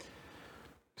 Right.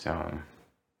 So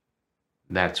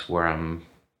that's where I'm.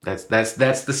 That's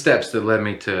the steps that led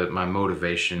me to my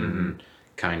motivation.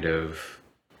 Kind of.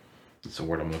 That's the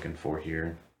word I'm looking for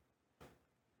here.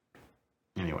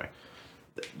 Anyway,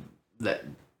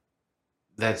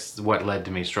 that's what led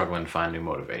to me struggling to find new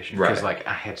motivation. Because like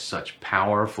I had such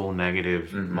powerful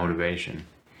negative motivation,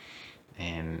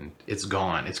 and it's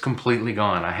gone. It's completely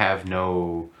gone. I have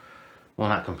no, well,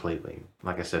 not completely,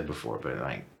 like I said before, but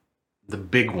like the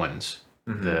big ones,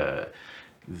 the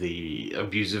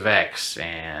abusive ex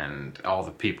and all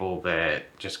the people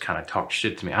that just kind of talk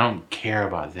shit to me. I don't care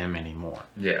about them anymore.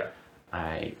 Yeah.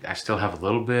 I still have a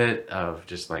little bit of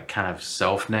just like kind of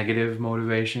self-negative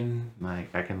motivation.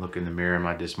 Like I can look in the mirror and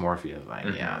my dysmorphia is like,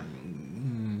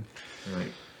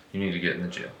 Like, you need to get in the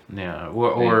gym. Yeah.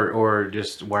 Or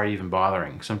just why are you even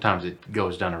bothering? Sometimes it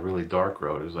goes down a really dark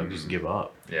road. It's like just give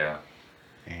up. Yeah.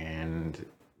 And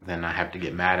then I have to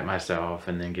get mad at myself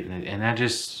and then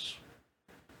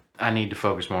I need to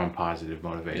focus more on positive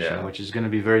motivation, which is going to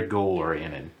be very goal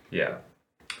oriented. Yeah.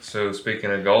 So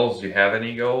speaking of goals, do you have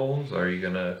any goals? Are you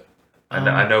gonna?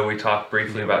 I know we talked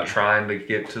briefly about trying to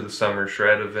get to the summer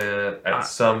shred event at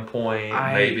some point.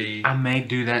 Maybe I may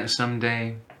do that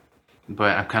someday,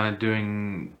 but I'm kind of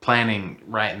planning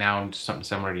right now something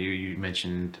similar to you. You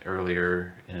mentioned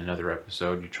earlier in another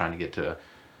episode, you're trying to get to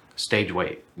stage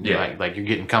weight. Yeah. Like you're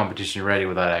getting competition ready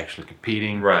without actually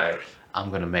competing. Right. I'm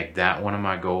going to make that one of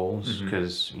my goals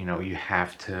because, you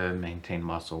have to maintain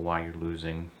muscle while you're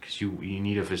losing because you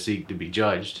need a physique to be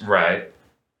judged. Right.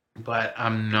 But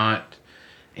I'm not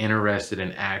interested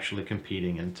in actually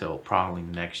competing until probably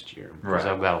next year because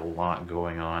I've got a lot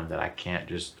going on that I can't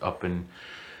just up and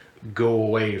go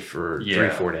away for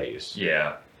 3-4 days.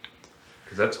 Yeah.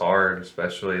 Because that's hard,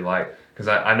 especially like, because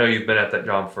I know you've been at that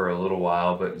job for a little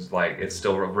while, but it's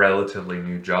still a relatively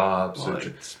new job. So well,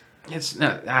 it's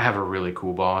not, I have a really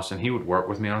cool boss, and he would work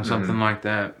with me on something like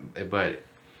that. But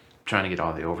trying to get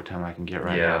all the overtime I can get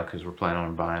right now because we're planning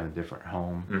on buying a different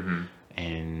home,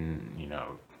 and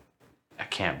I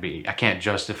can't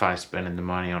justify spending the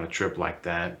money on a trip like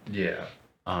that. Yeah.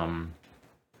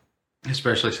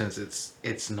 Especially since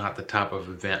it's not the type of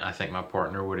event I think my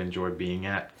partner would enjoy being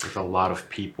at with a lot of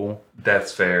people.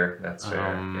 That's fair.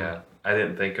 Yeah. I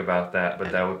didn't think about that,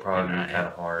 but that would probably be kind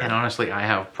of hard. And honestly, I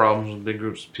have problems with big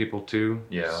groups of people too.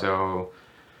 Yeah. So,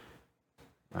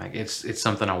 like, it's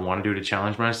something I want to do to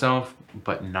challenge myself,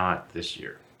 but not this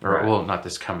year. Well, not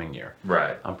this coming year.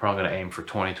 Right. I'm probably going to aim for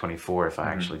 2024 if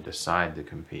I actually decide to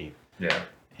compete. Yeah.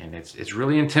 And it's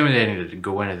really intimidating to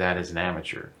go into that as an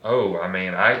amateur. Oh, I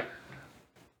mean,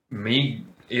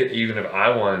 even if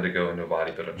I wanted to go into a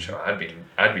bodybuilding show,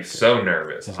 I'd be so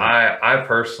nervous. I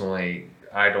personally,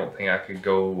 I don't think I could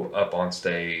go up on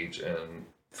stage and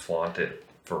flaunt it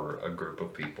for a group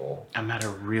of people. I'm at a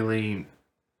really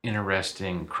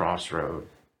interesting crossroad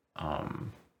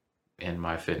in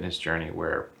my fitness journey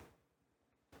where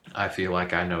I feel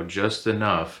like I know just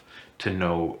enough to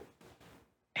know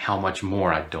how much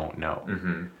more I don't know.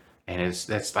 Mm-hmm. And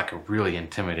that's like a really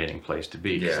intimidating place to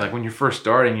be. Because Yeah. like when you're first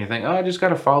starting, you think, oh, I just got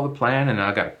to follow the plan, and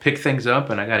I got to pick things up,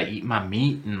 and I got to eat my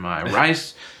meat and my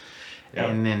rice. Yep.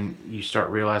 And then you start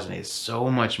realizing it's so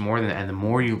much more than that. And the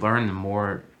more you learn, the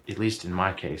more, at least in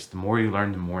my case, the more you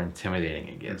learn, the more intimidating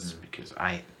it gets. Mm-hmm. Because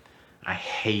I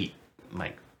hate,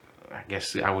 like, I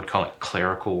guess I would call it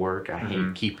clerical work. I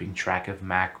hate keeping track of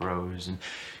macros and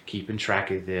keeping track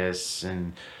of this,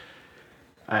 and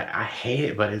I hate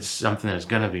it, but it's something that's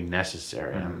going to be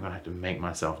necessary. And I'm going to have to make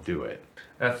myself do it.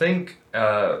 I think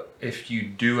if you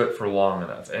do it for long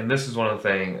enough, and this is one of the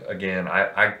things, again,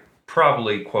 I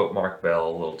probably quote Mark Bell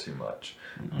a little too much,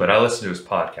 but I listen to his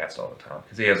podcast all the time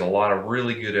because he has a lot of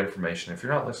really good information. If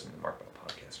you're not listening to the Mark Bell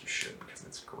podcast, you should, because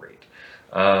it's great.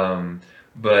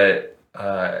 But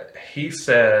he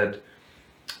said,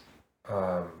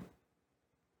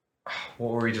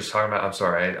 what were we just talking about? I'm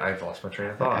sorry, I've lost my train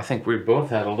of thought. I think we both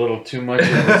had a little too much of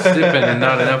the sipping and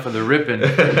not enough of the ripping.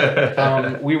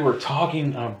 We were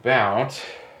talking about...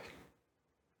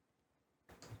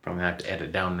 Probably have to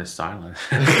edit down this silence.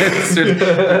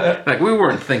 Like we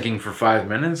weren't thinking for 5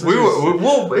 minutes.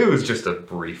 Well, it was just a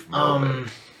brief moment.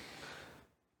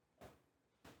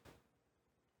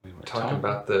 We were talking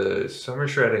about the summer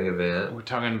shredding event. We're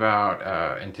talking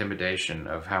about intimidation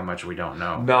of how much we don't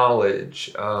know.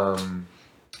 Knowledge.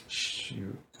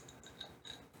 Shoot.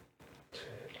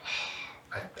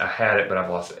 I had it, but I've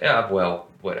lost it. Yeah, well,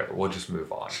 whatever. We'll just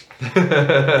move on.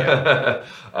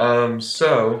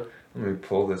 So let me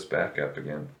pull this back up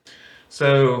again.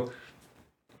 So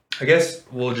I guess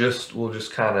we'll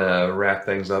just kind of wrap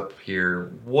things up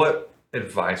here. What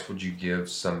advice would you give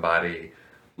somebody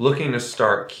looking to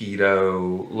start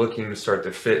keto, looking to start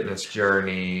the fitness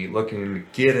journey, looking to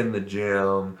get in the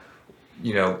gym,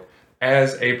 you know,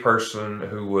 as a person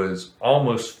who was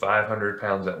almost 500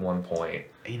 pounds at one point?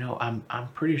 You know, I'm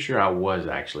pretty sure I was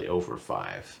actually over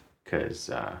 5 because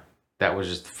that was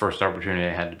just the first opportunity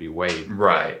I had to be weighed.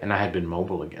 Right. And I had been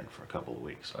mobile again for a couple of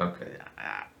weeks. Okay.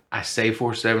 I say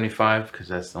 475 because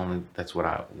that's what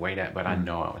I weighed at, but I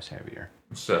know I was heavier.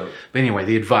 So, but anyway,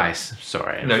 the advice.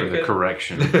 Sorry for the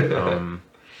correction.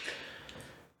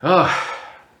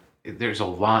 There's a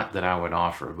lot that I would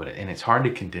offer, and it's hard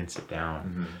to condense it down.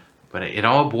 Mm-hmm. But it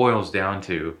all boils down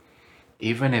to,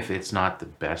 even if it's not the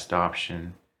best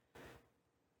option,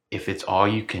 if it's all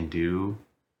you can do,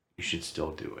 you should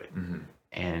still do it. Mm-hmm.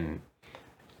 And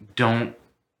don't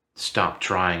stop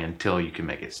trying until you can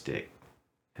make it stick.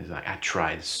 Because I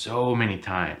tried so many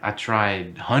times. I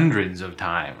tried hundreds of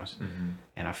times,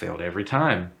 and I failed every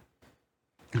time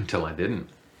until I didn't.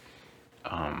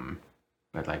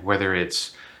 But like whether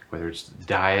it's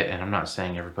diet, and I'm not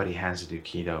saying everybody has to do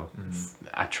keto.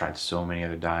 I tried so many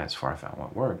other diets before I found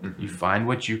what worked. You find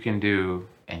what you can do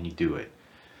and you do it.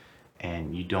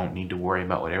 And you don't need to worry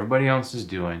about what everybody else is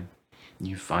doing.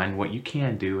 You find what you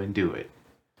can do and do it.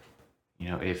 You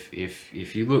know, if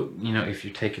you look, you know, if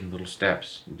you're taking little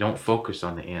steps, don't focus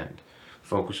on the end.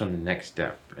 Focus on the next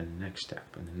step and the next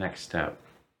step and the next step.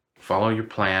 Follow your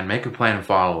plan, make a plan and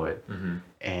follow it.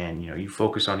 And, you know, you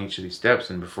focus on each of these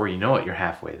steps, and before you know it, you're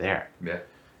halfway there. Yeah.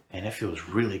 And it feels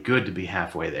really good to be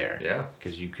halfway there. Yeah.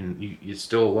 Because it's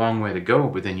still a long way to go,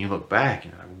 but then you look back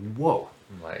and you're like, whoa.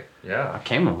 Like, yeah. I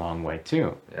came a long way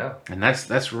too. Yeah. And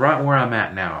that's right where I'm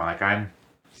at now. Like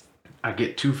I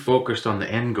get too focused on the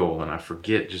end goal and I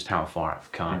forget just how far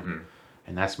I've come.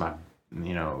 And that's my,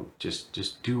 you know,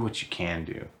 just do what you can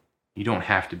do. You don't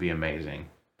have to be amazing.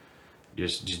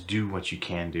 Just do what you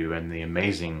can do, and the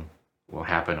amazing will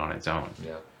happen on its own.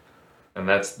 Yeah. And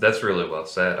that's really well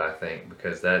said, I think,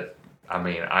 because I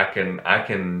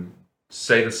can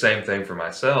say the same thing for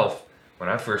myself. When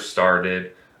I first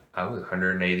started, I was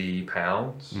 180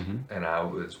 pounds and I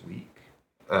was weak.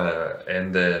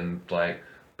 And then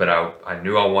but I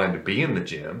knew I wanted to be in the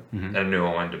gym, and I knew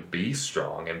I wanted to be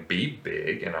strong and be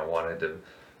big, and I wanted to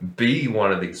be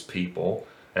one of these people,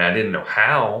 and I didn't know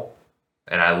how.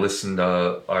 And I listened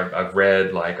to, I've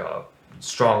read like a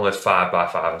Strong List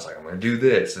 5x5. I was like, I'm going to do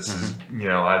this. This is, you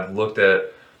know, I looked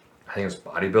at, I think it was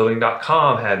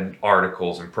bodybuilding.com had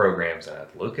articles and programs, and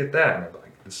I'd look at that and I'd be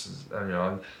like, this is, you know,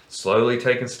 I'm slowly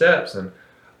taking steps. And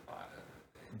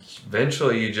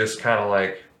eventually you just kind of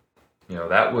like, you know,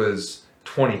 that was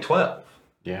 2012.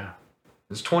 Yeah. It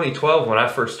was 2012 when I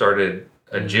first started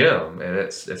a gym, and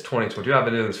it's 2022. I've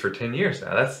been doing this for 10 years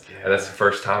now. That's the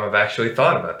first time I've actually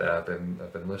thought about that. I've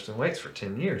been lifting weights for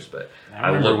 10 years, but I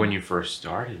remember when you first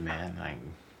started, man, like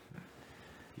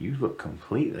you look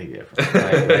completely different.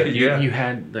 Like, you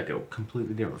had like a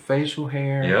completely different facial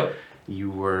hair. Yep.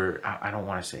 You were, I don't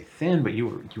want to say thin, but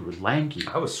you were lanky.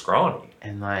 I was scrawny.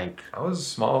 And like... I was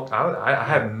small. I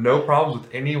have no problems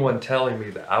with anyone telling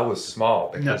me that I was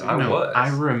small because I was.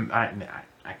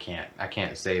 I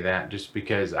can't say that just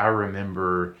because I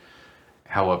remember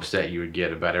how upset you would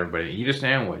get about everybody. Eat a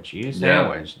sandwich. Eat a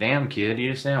sandwich. Yeah. Damn kid, eat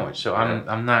a sandwich. So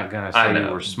I'm not gonna say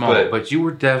you were small, but you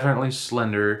were definitely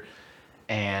slender.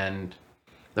 And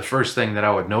the first thing that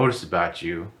I would notice about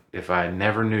you, if I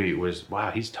never knew you, was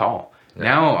wow, he's tall. Yeah.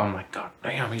 Now I'm like, God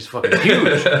damn, he's fucking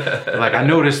huge. Like I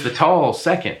noticed the tall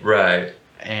second. Right.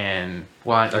 And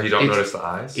well, you don't notice the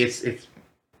eyes? It's.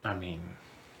 I mean,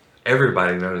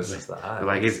 everybody notices the eyes.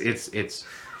 Like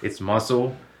it's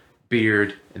muscle,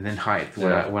 beard, and then height.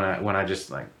 When I just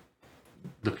like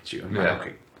look at you, I'm like,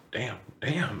 okay,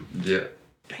 damn, yeah,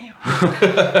 damn.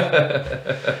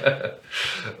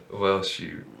 Well,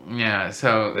 shoot. Yeah,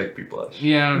 so make me blush.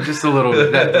 Yeah, just a little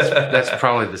bit. That's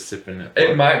probably the sipping it.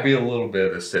 It might be a little bit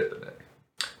of the sipping it,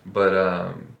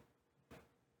 but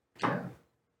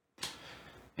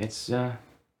yeah,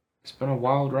 it's been a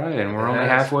wild ride, and we're only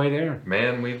halfway there.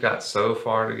 Man, we've got so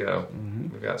far to go.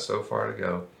 Mm-hmm. We've got so far to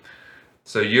go.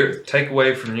 So your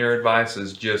takeaway from your advice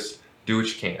is just do what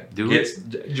you can.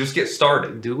 Just get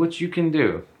started. Do what you can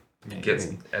do.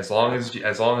 As long as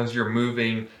you're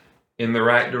moving in the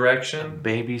right direction. A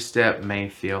baby step may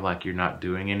feel like you're not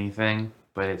doing anything,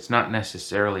 but it's not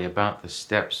necessarily about the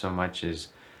step so much as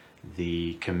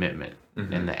the commitment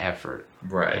and the effort.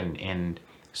 Right. And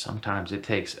sometimes it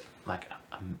takes like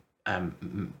a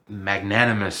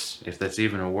magnanimous, if that's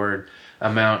even a word,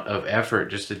 amount of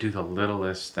effort just to do the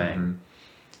littlest thing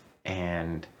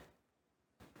and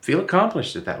feel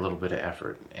accomplished at that little bit of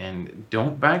effort. And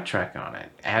don't backtrack on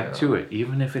it. Add to it,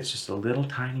 even if it's just a little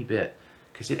tiny bit,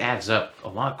 because it adds up a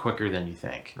lot quicker than you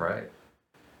think. Right.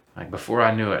 Like before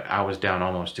I knew it, I was down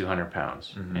almost 200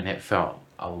 pounds, and it felt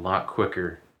a lot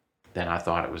quicker than I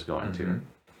thought it was going to.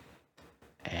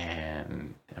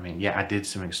 And I mean, yeah, I did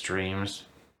some extremes,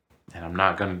 and I'm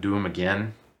not going to do them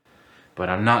again, but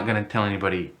I'm not going to tell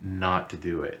anybody not to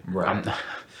do it. Right.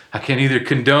 I can't either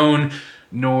condone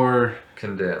nor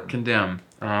condemn.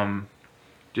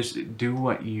 Just do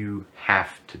what you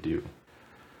have to do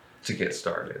to get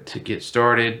started.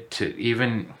 To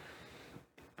even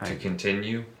to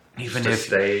continue. Even to if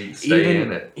stay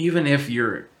in it. Even if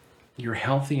your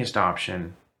healthiest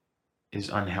option is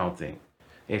unhealthy,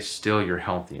 it's still your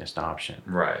healthiest option.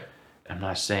 Right. I'm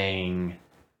not saying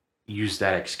use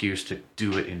that excuse to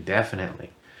do it indefinitely,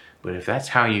 but if that's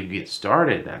how you get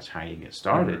started, that's how you get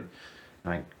started.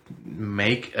 Like,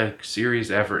 make a serious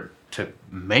effort to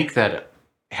make that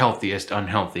healthiest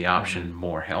unhealthy option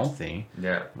more healthy.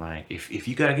 Yeah. Like, if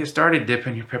you gotta get started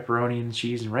dipping your pepperoni and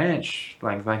cheese and ranch,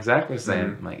 like Zach was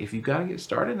saying, like if you gotta get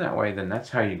started that way, then that's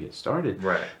how you get started.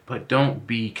 Right. But don't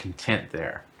be content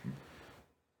there.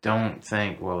 Don't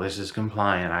think, well, this is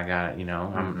compliant. I got it.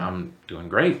 I'm doing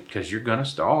great, because you're gonna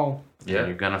stall. Yeah. And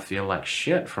you're gonna feel like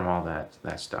shit from all that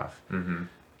stuff.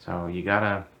 So you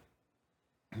gotta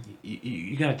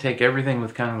take everything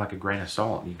with kind of like a grain of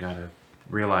salt. You gotta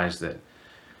realize that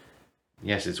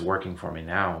yes, it's working for me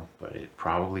now, but it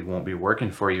probably won't be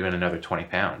working for you in another 20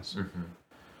 pounds.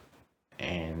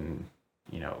 And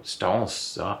stalls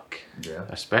suck. Yeah.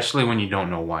 Especially when you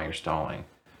don't know why you're stalling.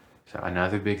 So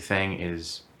another big thing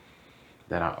is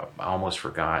that I almost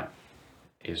forgot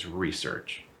is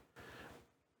research.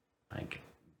 Like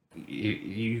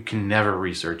you can never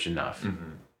research enough.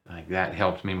 Like that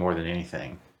helped me more than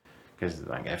anything, because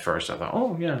like at first I thought,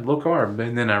 oh yeah, low carb,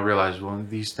 and then I realized, well,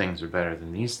 these things are better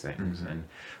than these things, and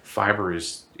fiber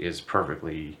is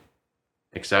perfectly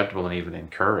acceptable and even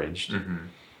encouraged.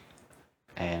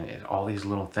 And all these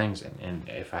little things, and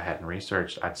if I hadn't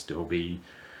researched, I'd still be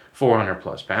 400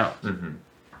 plus pounds.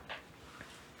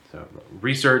 So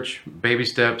research, baby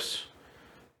steps,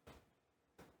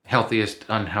 healthiest,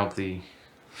 unhealthy.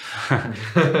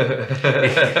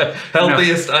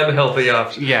 Healthiest, unhealthy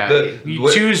option. Yeah, you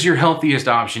choose your healthiest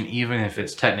option, even if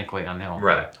it's technically unhealthy.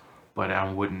 Right. But I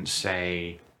wouldn't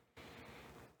say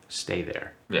stay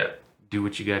there. Yeah. Do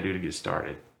what you got to do to get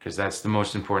started, because that's the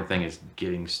most important thing, is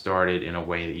getting started in a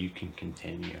way that you can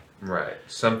continue. Right.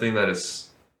 Something that is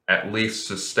at least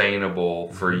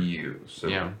sustainable for you.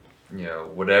 So,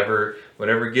 whatever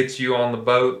gets you on the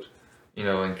boat,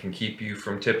 and can keep you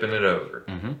from tipping it over.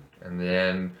 And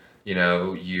then,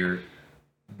 you're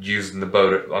using the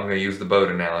boat. I'm going to use the boat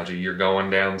analogy. You're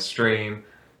going downstream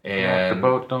and... Rock the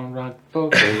boat, don't rock the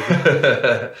boat,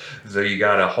 baby. So you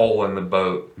got a hole in the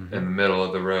boat in the middle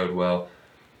of the road. Well,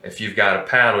 if you've got a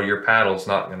paddle, your paddle's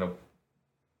not going to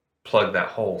plug that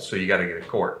hole. So you got to get a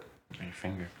cork. Your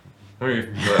finger.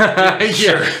 Yeah,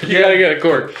 sure. You gotta get a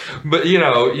cork. But you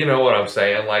know what I'm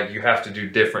saying. Like you have to do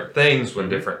different things when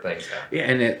different things happen. Yeah,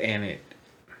 and it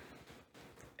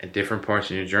at different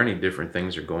parts in your journey, different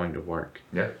things are going to work.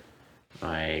 Yeah.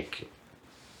 Like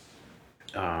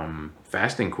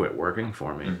fasting quit working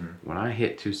for me. When I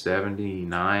hit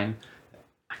 279,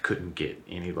 I couldn't get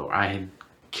any lower. I had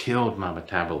killed my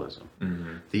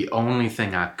metabolism. The only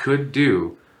thing I could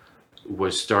do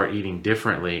was start eating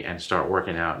differently and start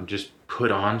working out and just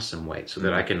put on some weight so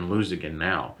that I can lose again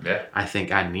now. Yeah. I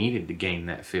think I needed to gain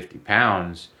that 50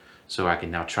 pounds so I can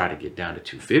now try to get down to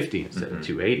 250 instead of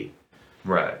 280.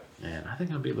 Right. And I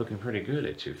think I'll be looking pretty good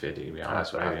at 250, to be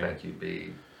honest with you. I think you'd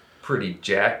be pretty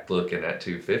jacked looking at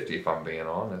 250, if I'm being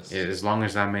honest. Yeah, as long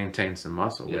as I maintain some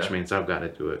muscle, which means I've got to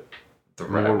do it the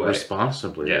more right way.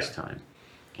 Responsibly this time.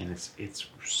 And it's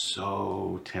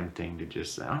so tempting to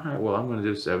just say, all right, well, I'm going to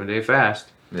do a 7-day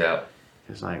fast. Yeah.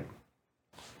 It's like,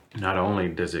 not only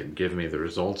does it give me the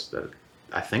results that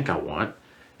I think I want,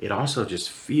 it also just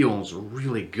feels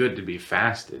really good to be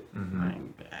fasted.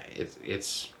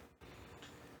 It's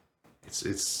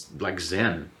like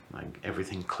Zen. Like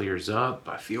everything clears up.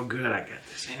 I feel good. I got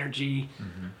this energy.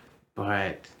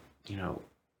 But,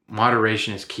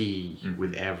 moderation is key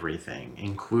with everything,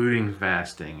 including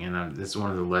fasting. And this is one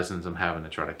of the lessons I'm having to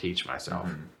try to teach myself.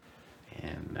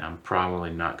 And I'm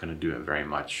probably not going to do it very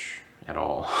much at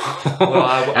all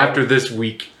after this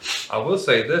week. I will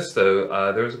say this,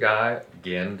 though. There's a guy,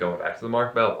 again, going back to the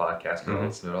Mark Bell podcast, because I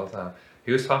listen to it all the time.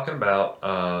 He was talking about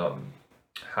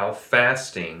how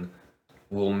fasting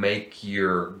will make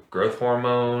your growth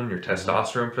hormone, your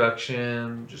testosterone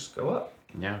production just go up.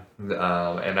 Yeah.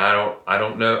 And I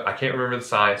don't know, I can't remember the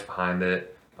science behind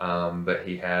it, but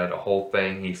he had a whole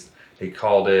thing. He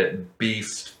called it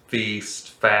beast,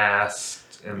 feast,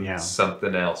 fast, and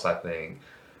something else, I think.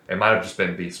 It might have just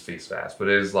been beast, feast, fast, but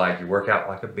it was like you work out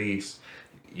like a beast,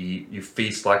 you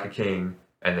feast like a king,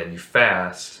 and then you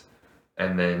fast,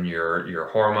 and then your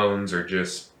hormones are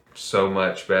just so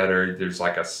much better. There's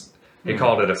like he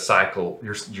called it a cycle.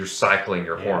 You're cycling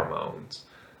your hormones.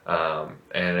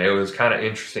 And it was kind of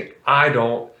interesting. I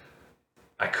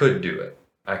could do it.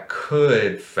 I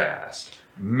could fast.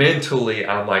 Mentally,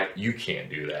 I'm like, you can't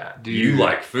do that. You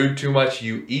like food too much.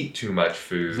 You eat too much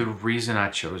food. The reason I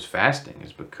chose fasting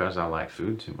is because I like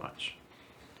food too much.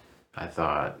 I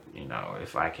thought,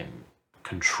 if I can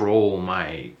control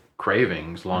my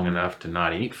cravings long enough to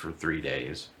not eat for 3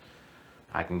 days,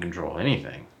 I can control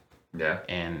anything. Yeah.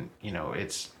 And,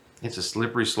 it's a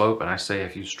slippery slope, and I say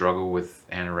if you struggle with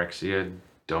anorexia,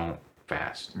 don't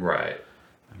fast. Right.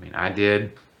 I mean, I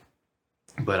did,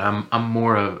 but I'm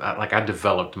more of, I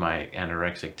developed my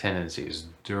anorexic tendencies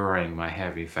during my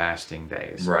heavy fasting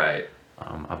days. Right.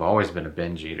 I've always been a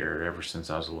binge eater ever since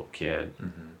I was a little kid.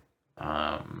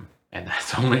 And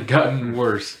that's only gotten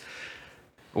worse.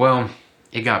 Well,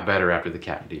 it got better after the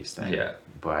Cat D's thing. Yeah.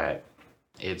 But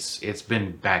it's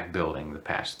been back building the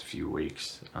past few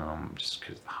weeks, just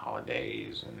because of the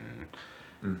holidays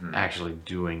and actually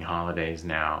doing holidays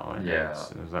now. And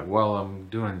it's like, well, I'm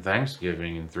doing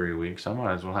Thanksgiving in 3 weeks. I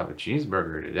might as well have a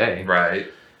cheeseburger today.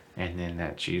 Right. And then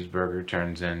that cheeseburger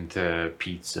turns into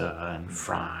pizza and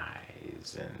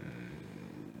fries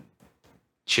and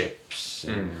chips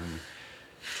and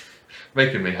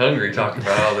making me hungry talking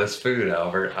about all this food,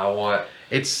 Albert.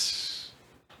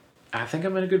 I think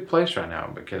I'm in a good place right now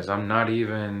because I don't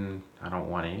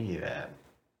want any of that.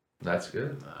 That's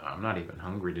good. I'm not even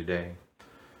hungry today.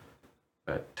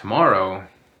 But tomorrow,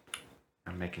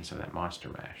 I'm making some of that Monster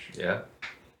Mash. Yeah,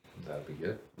 that'd be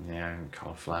good. Yeah,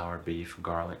 cauliflower, beef,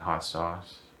 garlic, hot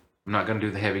sauce. I'm not going to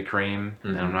do the heavy cream,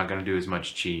 and I'm not going to do as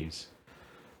much cheese.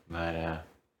 But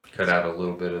cut out a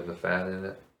little bit of the fat in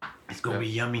it. It's going to be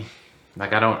yummy.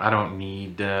 Like I don't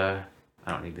need the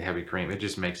heavy cream. It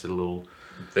just makes it a little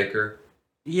thicker.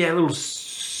 Yeah, a little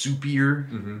soupier.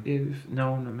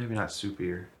 No, maybe not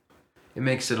soupier. It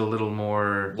makes it a little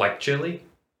more like chili.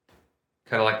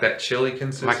 Kind of like that chili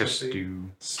consistency. Like a stew.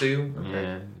 Stew. Okay.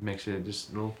 Yeah, it makes it just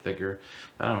a little thicker.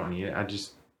 I don't need it. I'm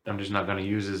just not going to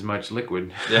use as much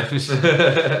liquid. Yeah. just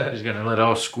going to let it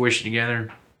all squish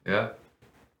together. Yeah.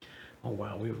 Oh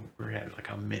wow, we're at like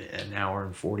an hour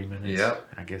and 40 minutes. Yeah.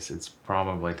 I guess it's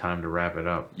probably time to wrap it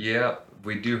up. Yeah,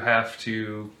 we do have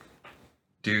to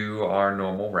do our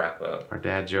normal wrap up. Our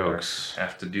dad jokes.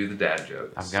 Have to do the dad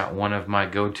jokes. I've got one of my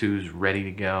go-tos ready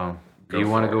to go. Do you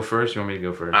want to go first? You want me to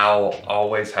go first? I'll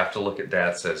always have to look at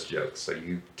Dad Says Jokes, so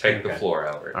you take the floor,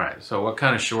 Albert. All right, so what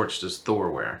kind of shorts does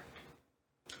Thor wear?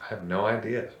 I have no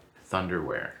idea.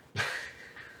 Thunderwear.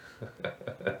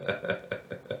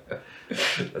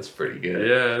 That's pretty good.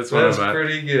 Yeah, that's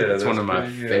pretty good. That's one of my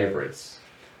favorites.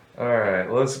 All right,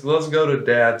 let's go to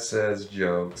Dad Says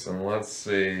Jokes and let's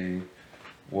see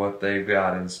what they've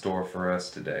got in store for us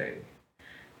today.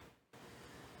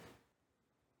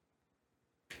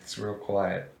 It's real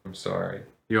quiet. I'm sorry.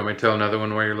 You want me to tell another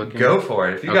one while you're looking? Go for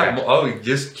it. If you got more,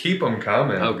 just keep them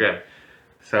coming. Okay.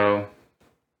 So,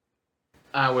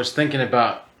 I was thinking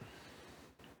about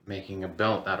making a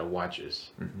belt out of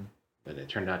watches, but it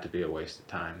turned out to be a waste of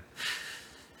time.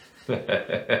 That's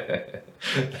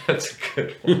a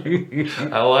good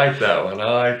one. I like that one.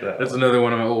 That's another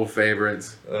one of my old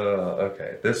favorites.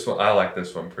 Okay. This one, I like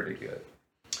this one pretty good.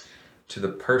 To the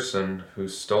person who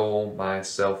stole my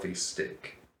selfie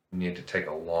stick, you need to take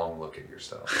a long look at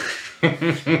yourself.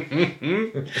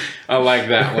 I like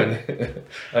that one.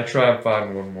 I try and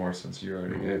find one more since you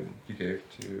already gave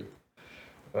two.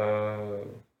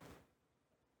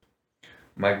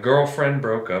 My girlfriend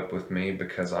broke up with me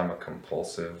because I'm a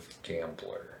compulsive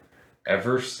gambler.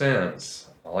 Ever since,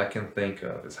 all I can think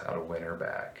of is how to win her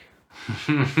back.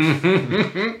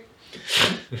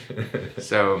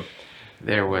 So,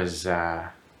 there was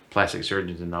Plastic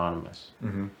Surgeons Anonymous.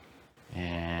 Mm-hmm.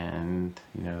 And,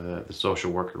 you know, the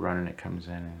social worker running it comes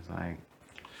in and is like,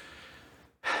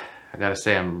 I gotta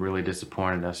say, I'm really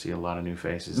disappointed. I see a lot of new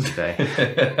faces today.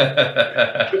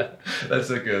 That's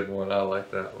a good one. I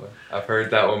like that one. I've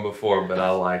heard that one before, but I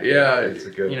like it. It's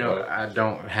a good one. You know, I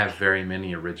don't have very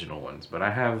many original ones, but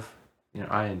I have, you know,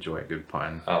 I enjoy a good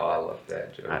pun. Oh, I love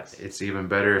that joke. It's even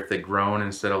better if they groan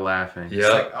instead of laughing. Yeah. It's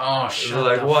like, oh, shut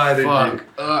like, the why fuck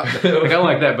up. Like, I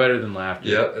like that better than laughter.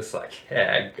 Yep. It's like,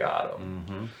 yeah, I got him.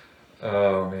 Mm-hmm.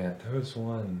 Oh, man. There was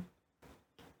one.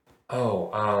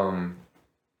 Oh,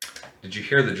 did you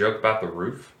hear the joke about the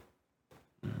roof?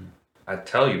 I'd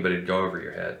tell you, but it'd go over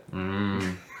your head.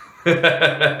 You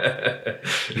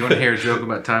want to hear a joke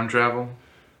about time travel?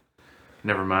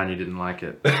 Never mind, you didn't like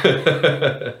it.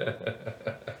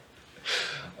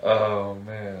 Oh,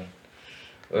 man.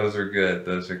 Those are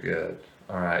good.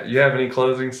 All right. You have any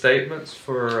closing statements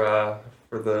for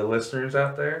the listeners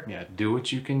out there? Yeah, do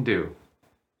what you can do.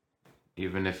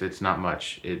 Even if it's not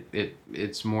much,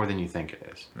 it's more than you think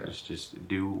it is. Yeah. Just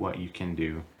do what you can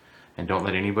do, and don't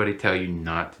let anybody tell you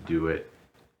not to do it.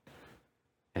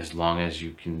 As long as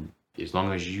you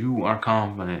are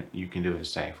confident, you can do it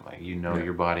safely. You know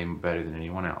your body better than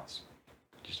anyone else.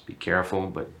 Just be careful,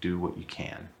 but do what you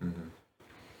can. Mm-hmm.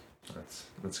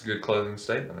 That's a good closing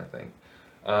statement, I think.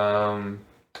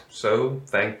 So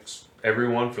thanks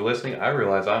everyone for listening. I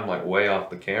realize I'm like way off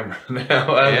the camera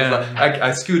now.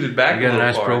 I scooted back. You got a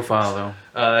nice far. profile though.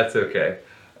 That's okay.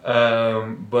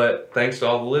 But thanks to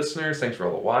all the listeners. Thanks for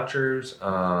all the watchers.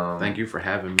 Thank you for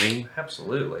having me.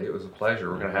 Absolutely, it was a pleasure.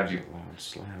 We're gonna have you.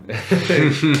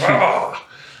 Oh.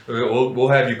 We'll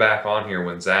have you back on here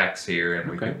when Zach's here,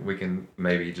 and we can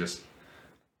maybe just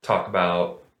talk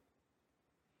about,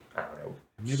 I don't know.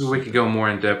 Maybe we could go more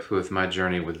in depth with my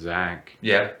journey with Zach.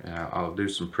 Yeah. I'll do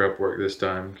some prep work this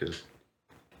time because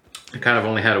I kind of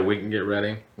only had a week to get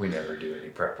ready. We never do any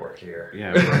prep work here.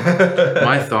 Yeah.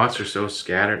 My thoughts are so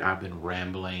scattered. I've been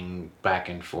rambling back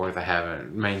and forth. I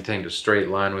haven't maintained a straight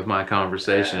line with my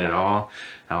conversation at all.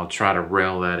 I'll try to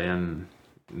rail that in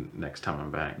next time I'm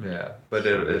back. Yeah, but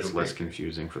it's less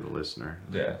confusing for the listener.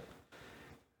 Yeah.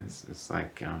 It's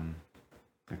like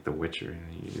The Witcher,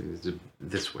 it's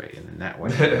this way and then that way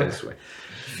and then this way.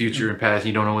 Future and past,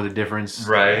 you don't know what the difference.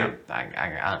 Right.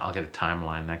 I'll get a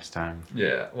timeline next time.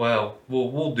 Yeah. Well,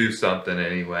 we'll do something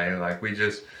anyway. Like we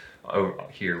just kind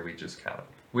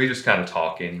of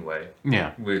talk anyway.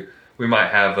 Yeah. We might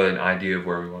have an idea of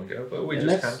where we want to go, but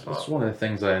kind of talk. That's one of the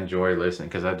things I enjoy listening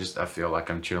because I feel like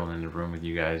I'm chilling in the room with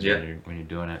you guys when you're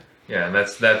doing it. Yeah, and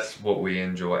that's what we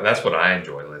enjoy. That's what I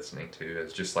enjoy listening to.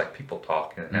 Is just like people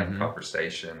talking and having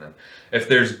conversation. And if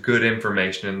there's good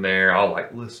information in there, I'll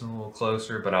like listen a little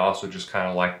closer. But I also just kind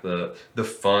of like the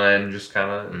fun, just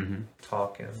kind of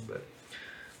talking. But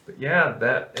yeah,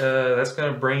 that's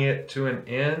gonna bring it to an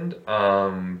end.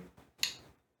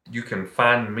 You can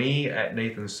find me at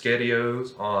Nathan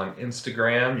Skedios on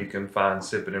Instagram. You can find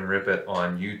Sip It and Rip It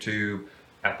on YouTube,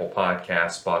 Apple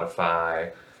Podcasts,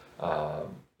 Spotify.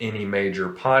 Any major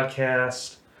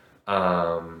podcast,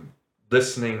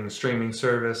 listening, streaming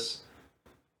service.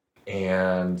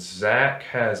 And Zach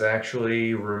has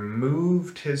actually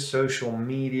removed his social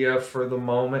media for the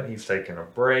moment. He's taking a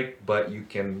break, but you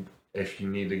can, if you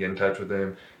need to get in touch with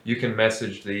him, you can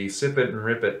message the Sip It and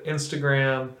Rip It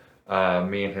Instagram.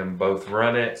 Me and him both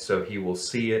run it, so he will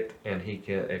see it, and he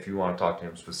can, if you want to talk to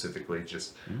him specifically,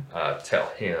 just tell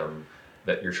him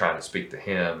that you're trying to speak to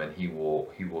him, and he will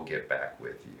get back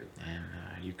with you. And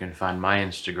you can find my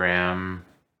Instagram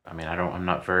I'm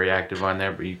not very active on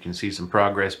there, but you can see some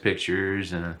progress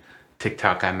pictures and a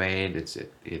TikTok I made.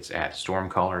 It's at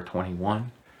Stormcaller21.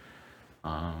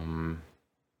 I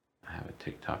have a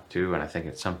TikTok too, and I think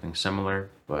it's something similar,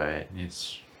 but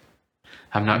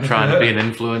I'm not trying to be an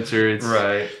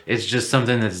influencer. It's just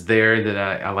something that's there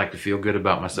that I like to feel good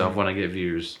about myself when I get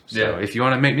views. So if you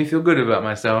want to make me feel good about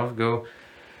myself, go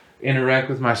interact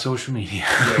with my social media.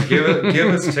 give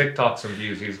us TikTok some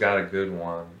views. He's got a good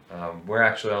one. We're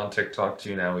actually on TikTok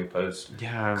too now. We post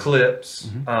clips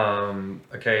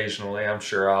occasionally. I'm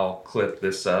sure I'll clip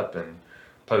this up and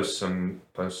post some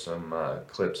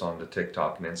clips onto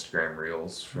TikTok and Instagram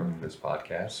Reels from this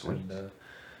podcast. And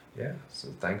so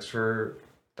thanks for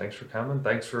coming.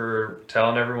 Thanks for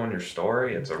telling everyone your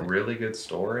story. It's a really good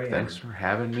story. Thanks for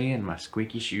having me in my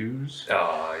squeaky shoes.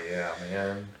 Oh yeah,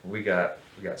 man. We got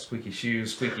squeaky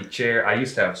shoes, squeaky chair. I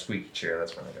used to have a squeaky chair.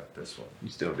 That's when I got this one. You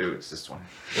still do. It's this one.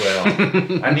 Well,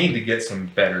 I need to get some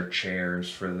better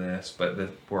chairs for this, but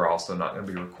we're also not going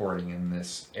to be recording in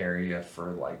this area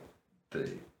for like the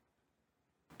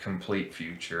complete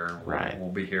future.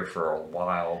 We'll be here for a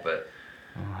while, but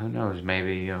well, who knows?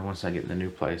 Maybe once I get in the new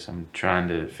place, I'm trying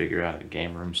to figure out a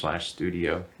game room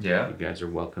 /studio. Yeah, you guys are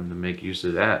welcome to make use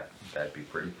of that. That'd be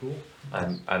pretty cool.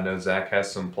 I know Zach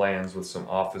has some plans with some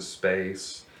office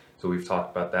space, so we've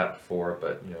talked about that before.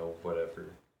 But whatever.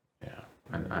 Yeah,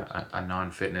 a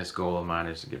non-fitness goal of mine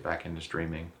is to get back into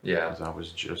streaming. Yeah, because I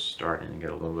was just starting to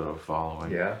get a little bit of a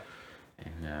following. Yeah,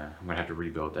 and I'm gonna have to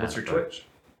rebuild that. What's your Twitch?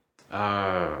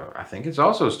 I think it's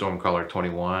also Stormcaller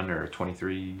 21 or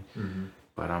 23.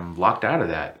 But I'm locked out of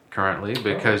that currently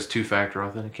because two-factor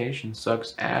authentication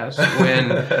sucks ass when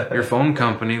your phone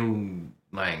company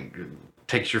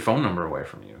takes your phone number away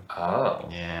from you. Oh.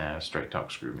 Yeah, Straight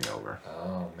Talk screwed me over.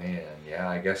 Oh man, yeah,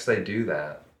 I guess they do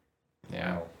that.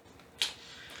 Yeah.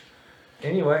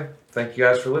 Anyway, thank you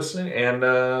guys for listening, and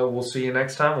we'll see you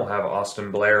next time. We'll have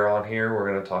Austin Blair on here.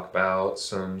 We're going to talk about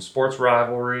some sports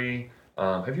rivalry.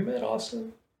 Have you met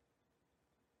Austin?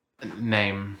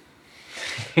 Name.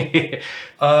 One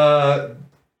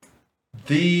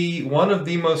of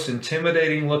the most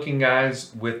intimidating looking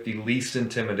guys with the least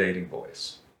intimidating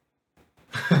voice.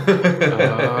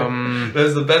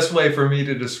 That's the best way for me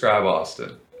to describe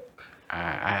Austin.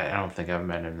 I don't think I've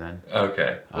met him then.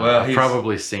 Okay, well, I've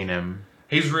probably seen him.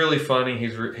 He's really funny.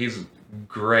 He's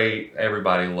great.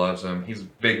 Everybody loves him. He's a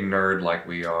big nerd like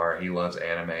we are. He loves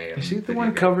anime. And is he the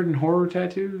one covered in horror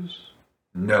tattoos?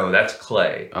 No, that's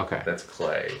Clay. Okay. That's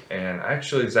Clay. And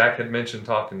actually, Zach had mentioned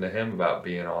talking to him about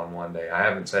being on one day. I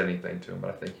haven't said anything to him,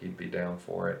 but I think he'd be down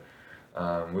for it.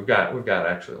 We've got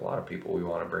actually a lot of people we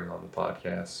want to bring on the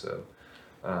podcast, so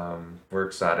we're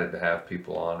excited to have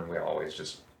people on, and we always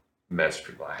just message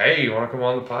people like, hey, you want to come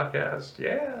on the podcast?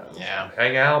 Yeah.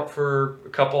 Hang out for a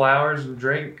couple hours and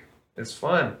drink. It's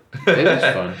fun. It is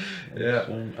fun. Yeah.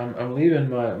 I'm leaving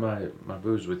my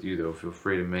booze with you though. Feel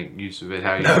free to make use of it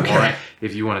how you want.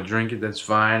 If you want to drink it, that's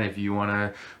fine. If you want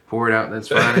to pour it out, that's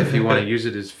fine. If you want to use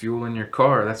it as fuel in your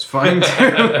car, that's fine too.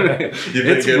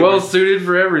 It's well suited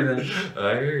for everything.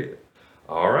 I hear you.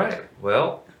 All right.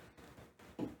 Well,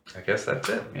 I guess that's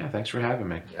it. Yeah. Thanks for having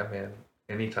me. Yeah, man.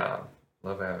 Anytime.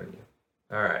 Love having you.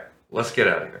 All right. Let's get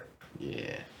out of here.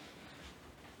 Yeah.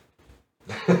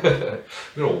 I'm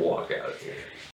going to walk out of here.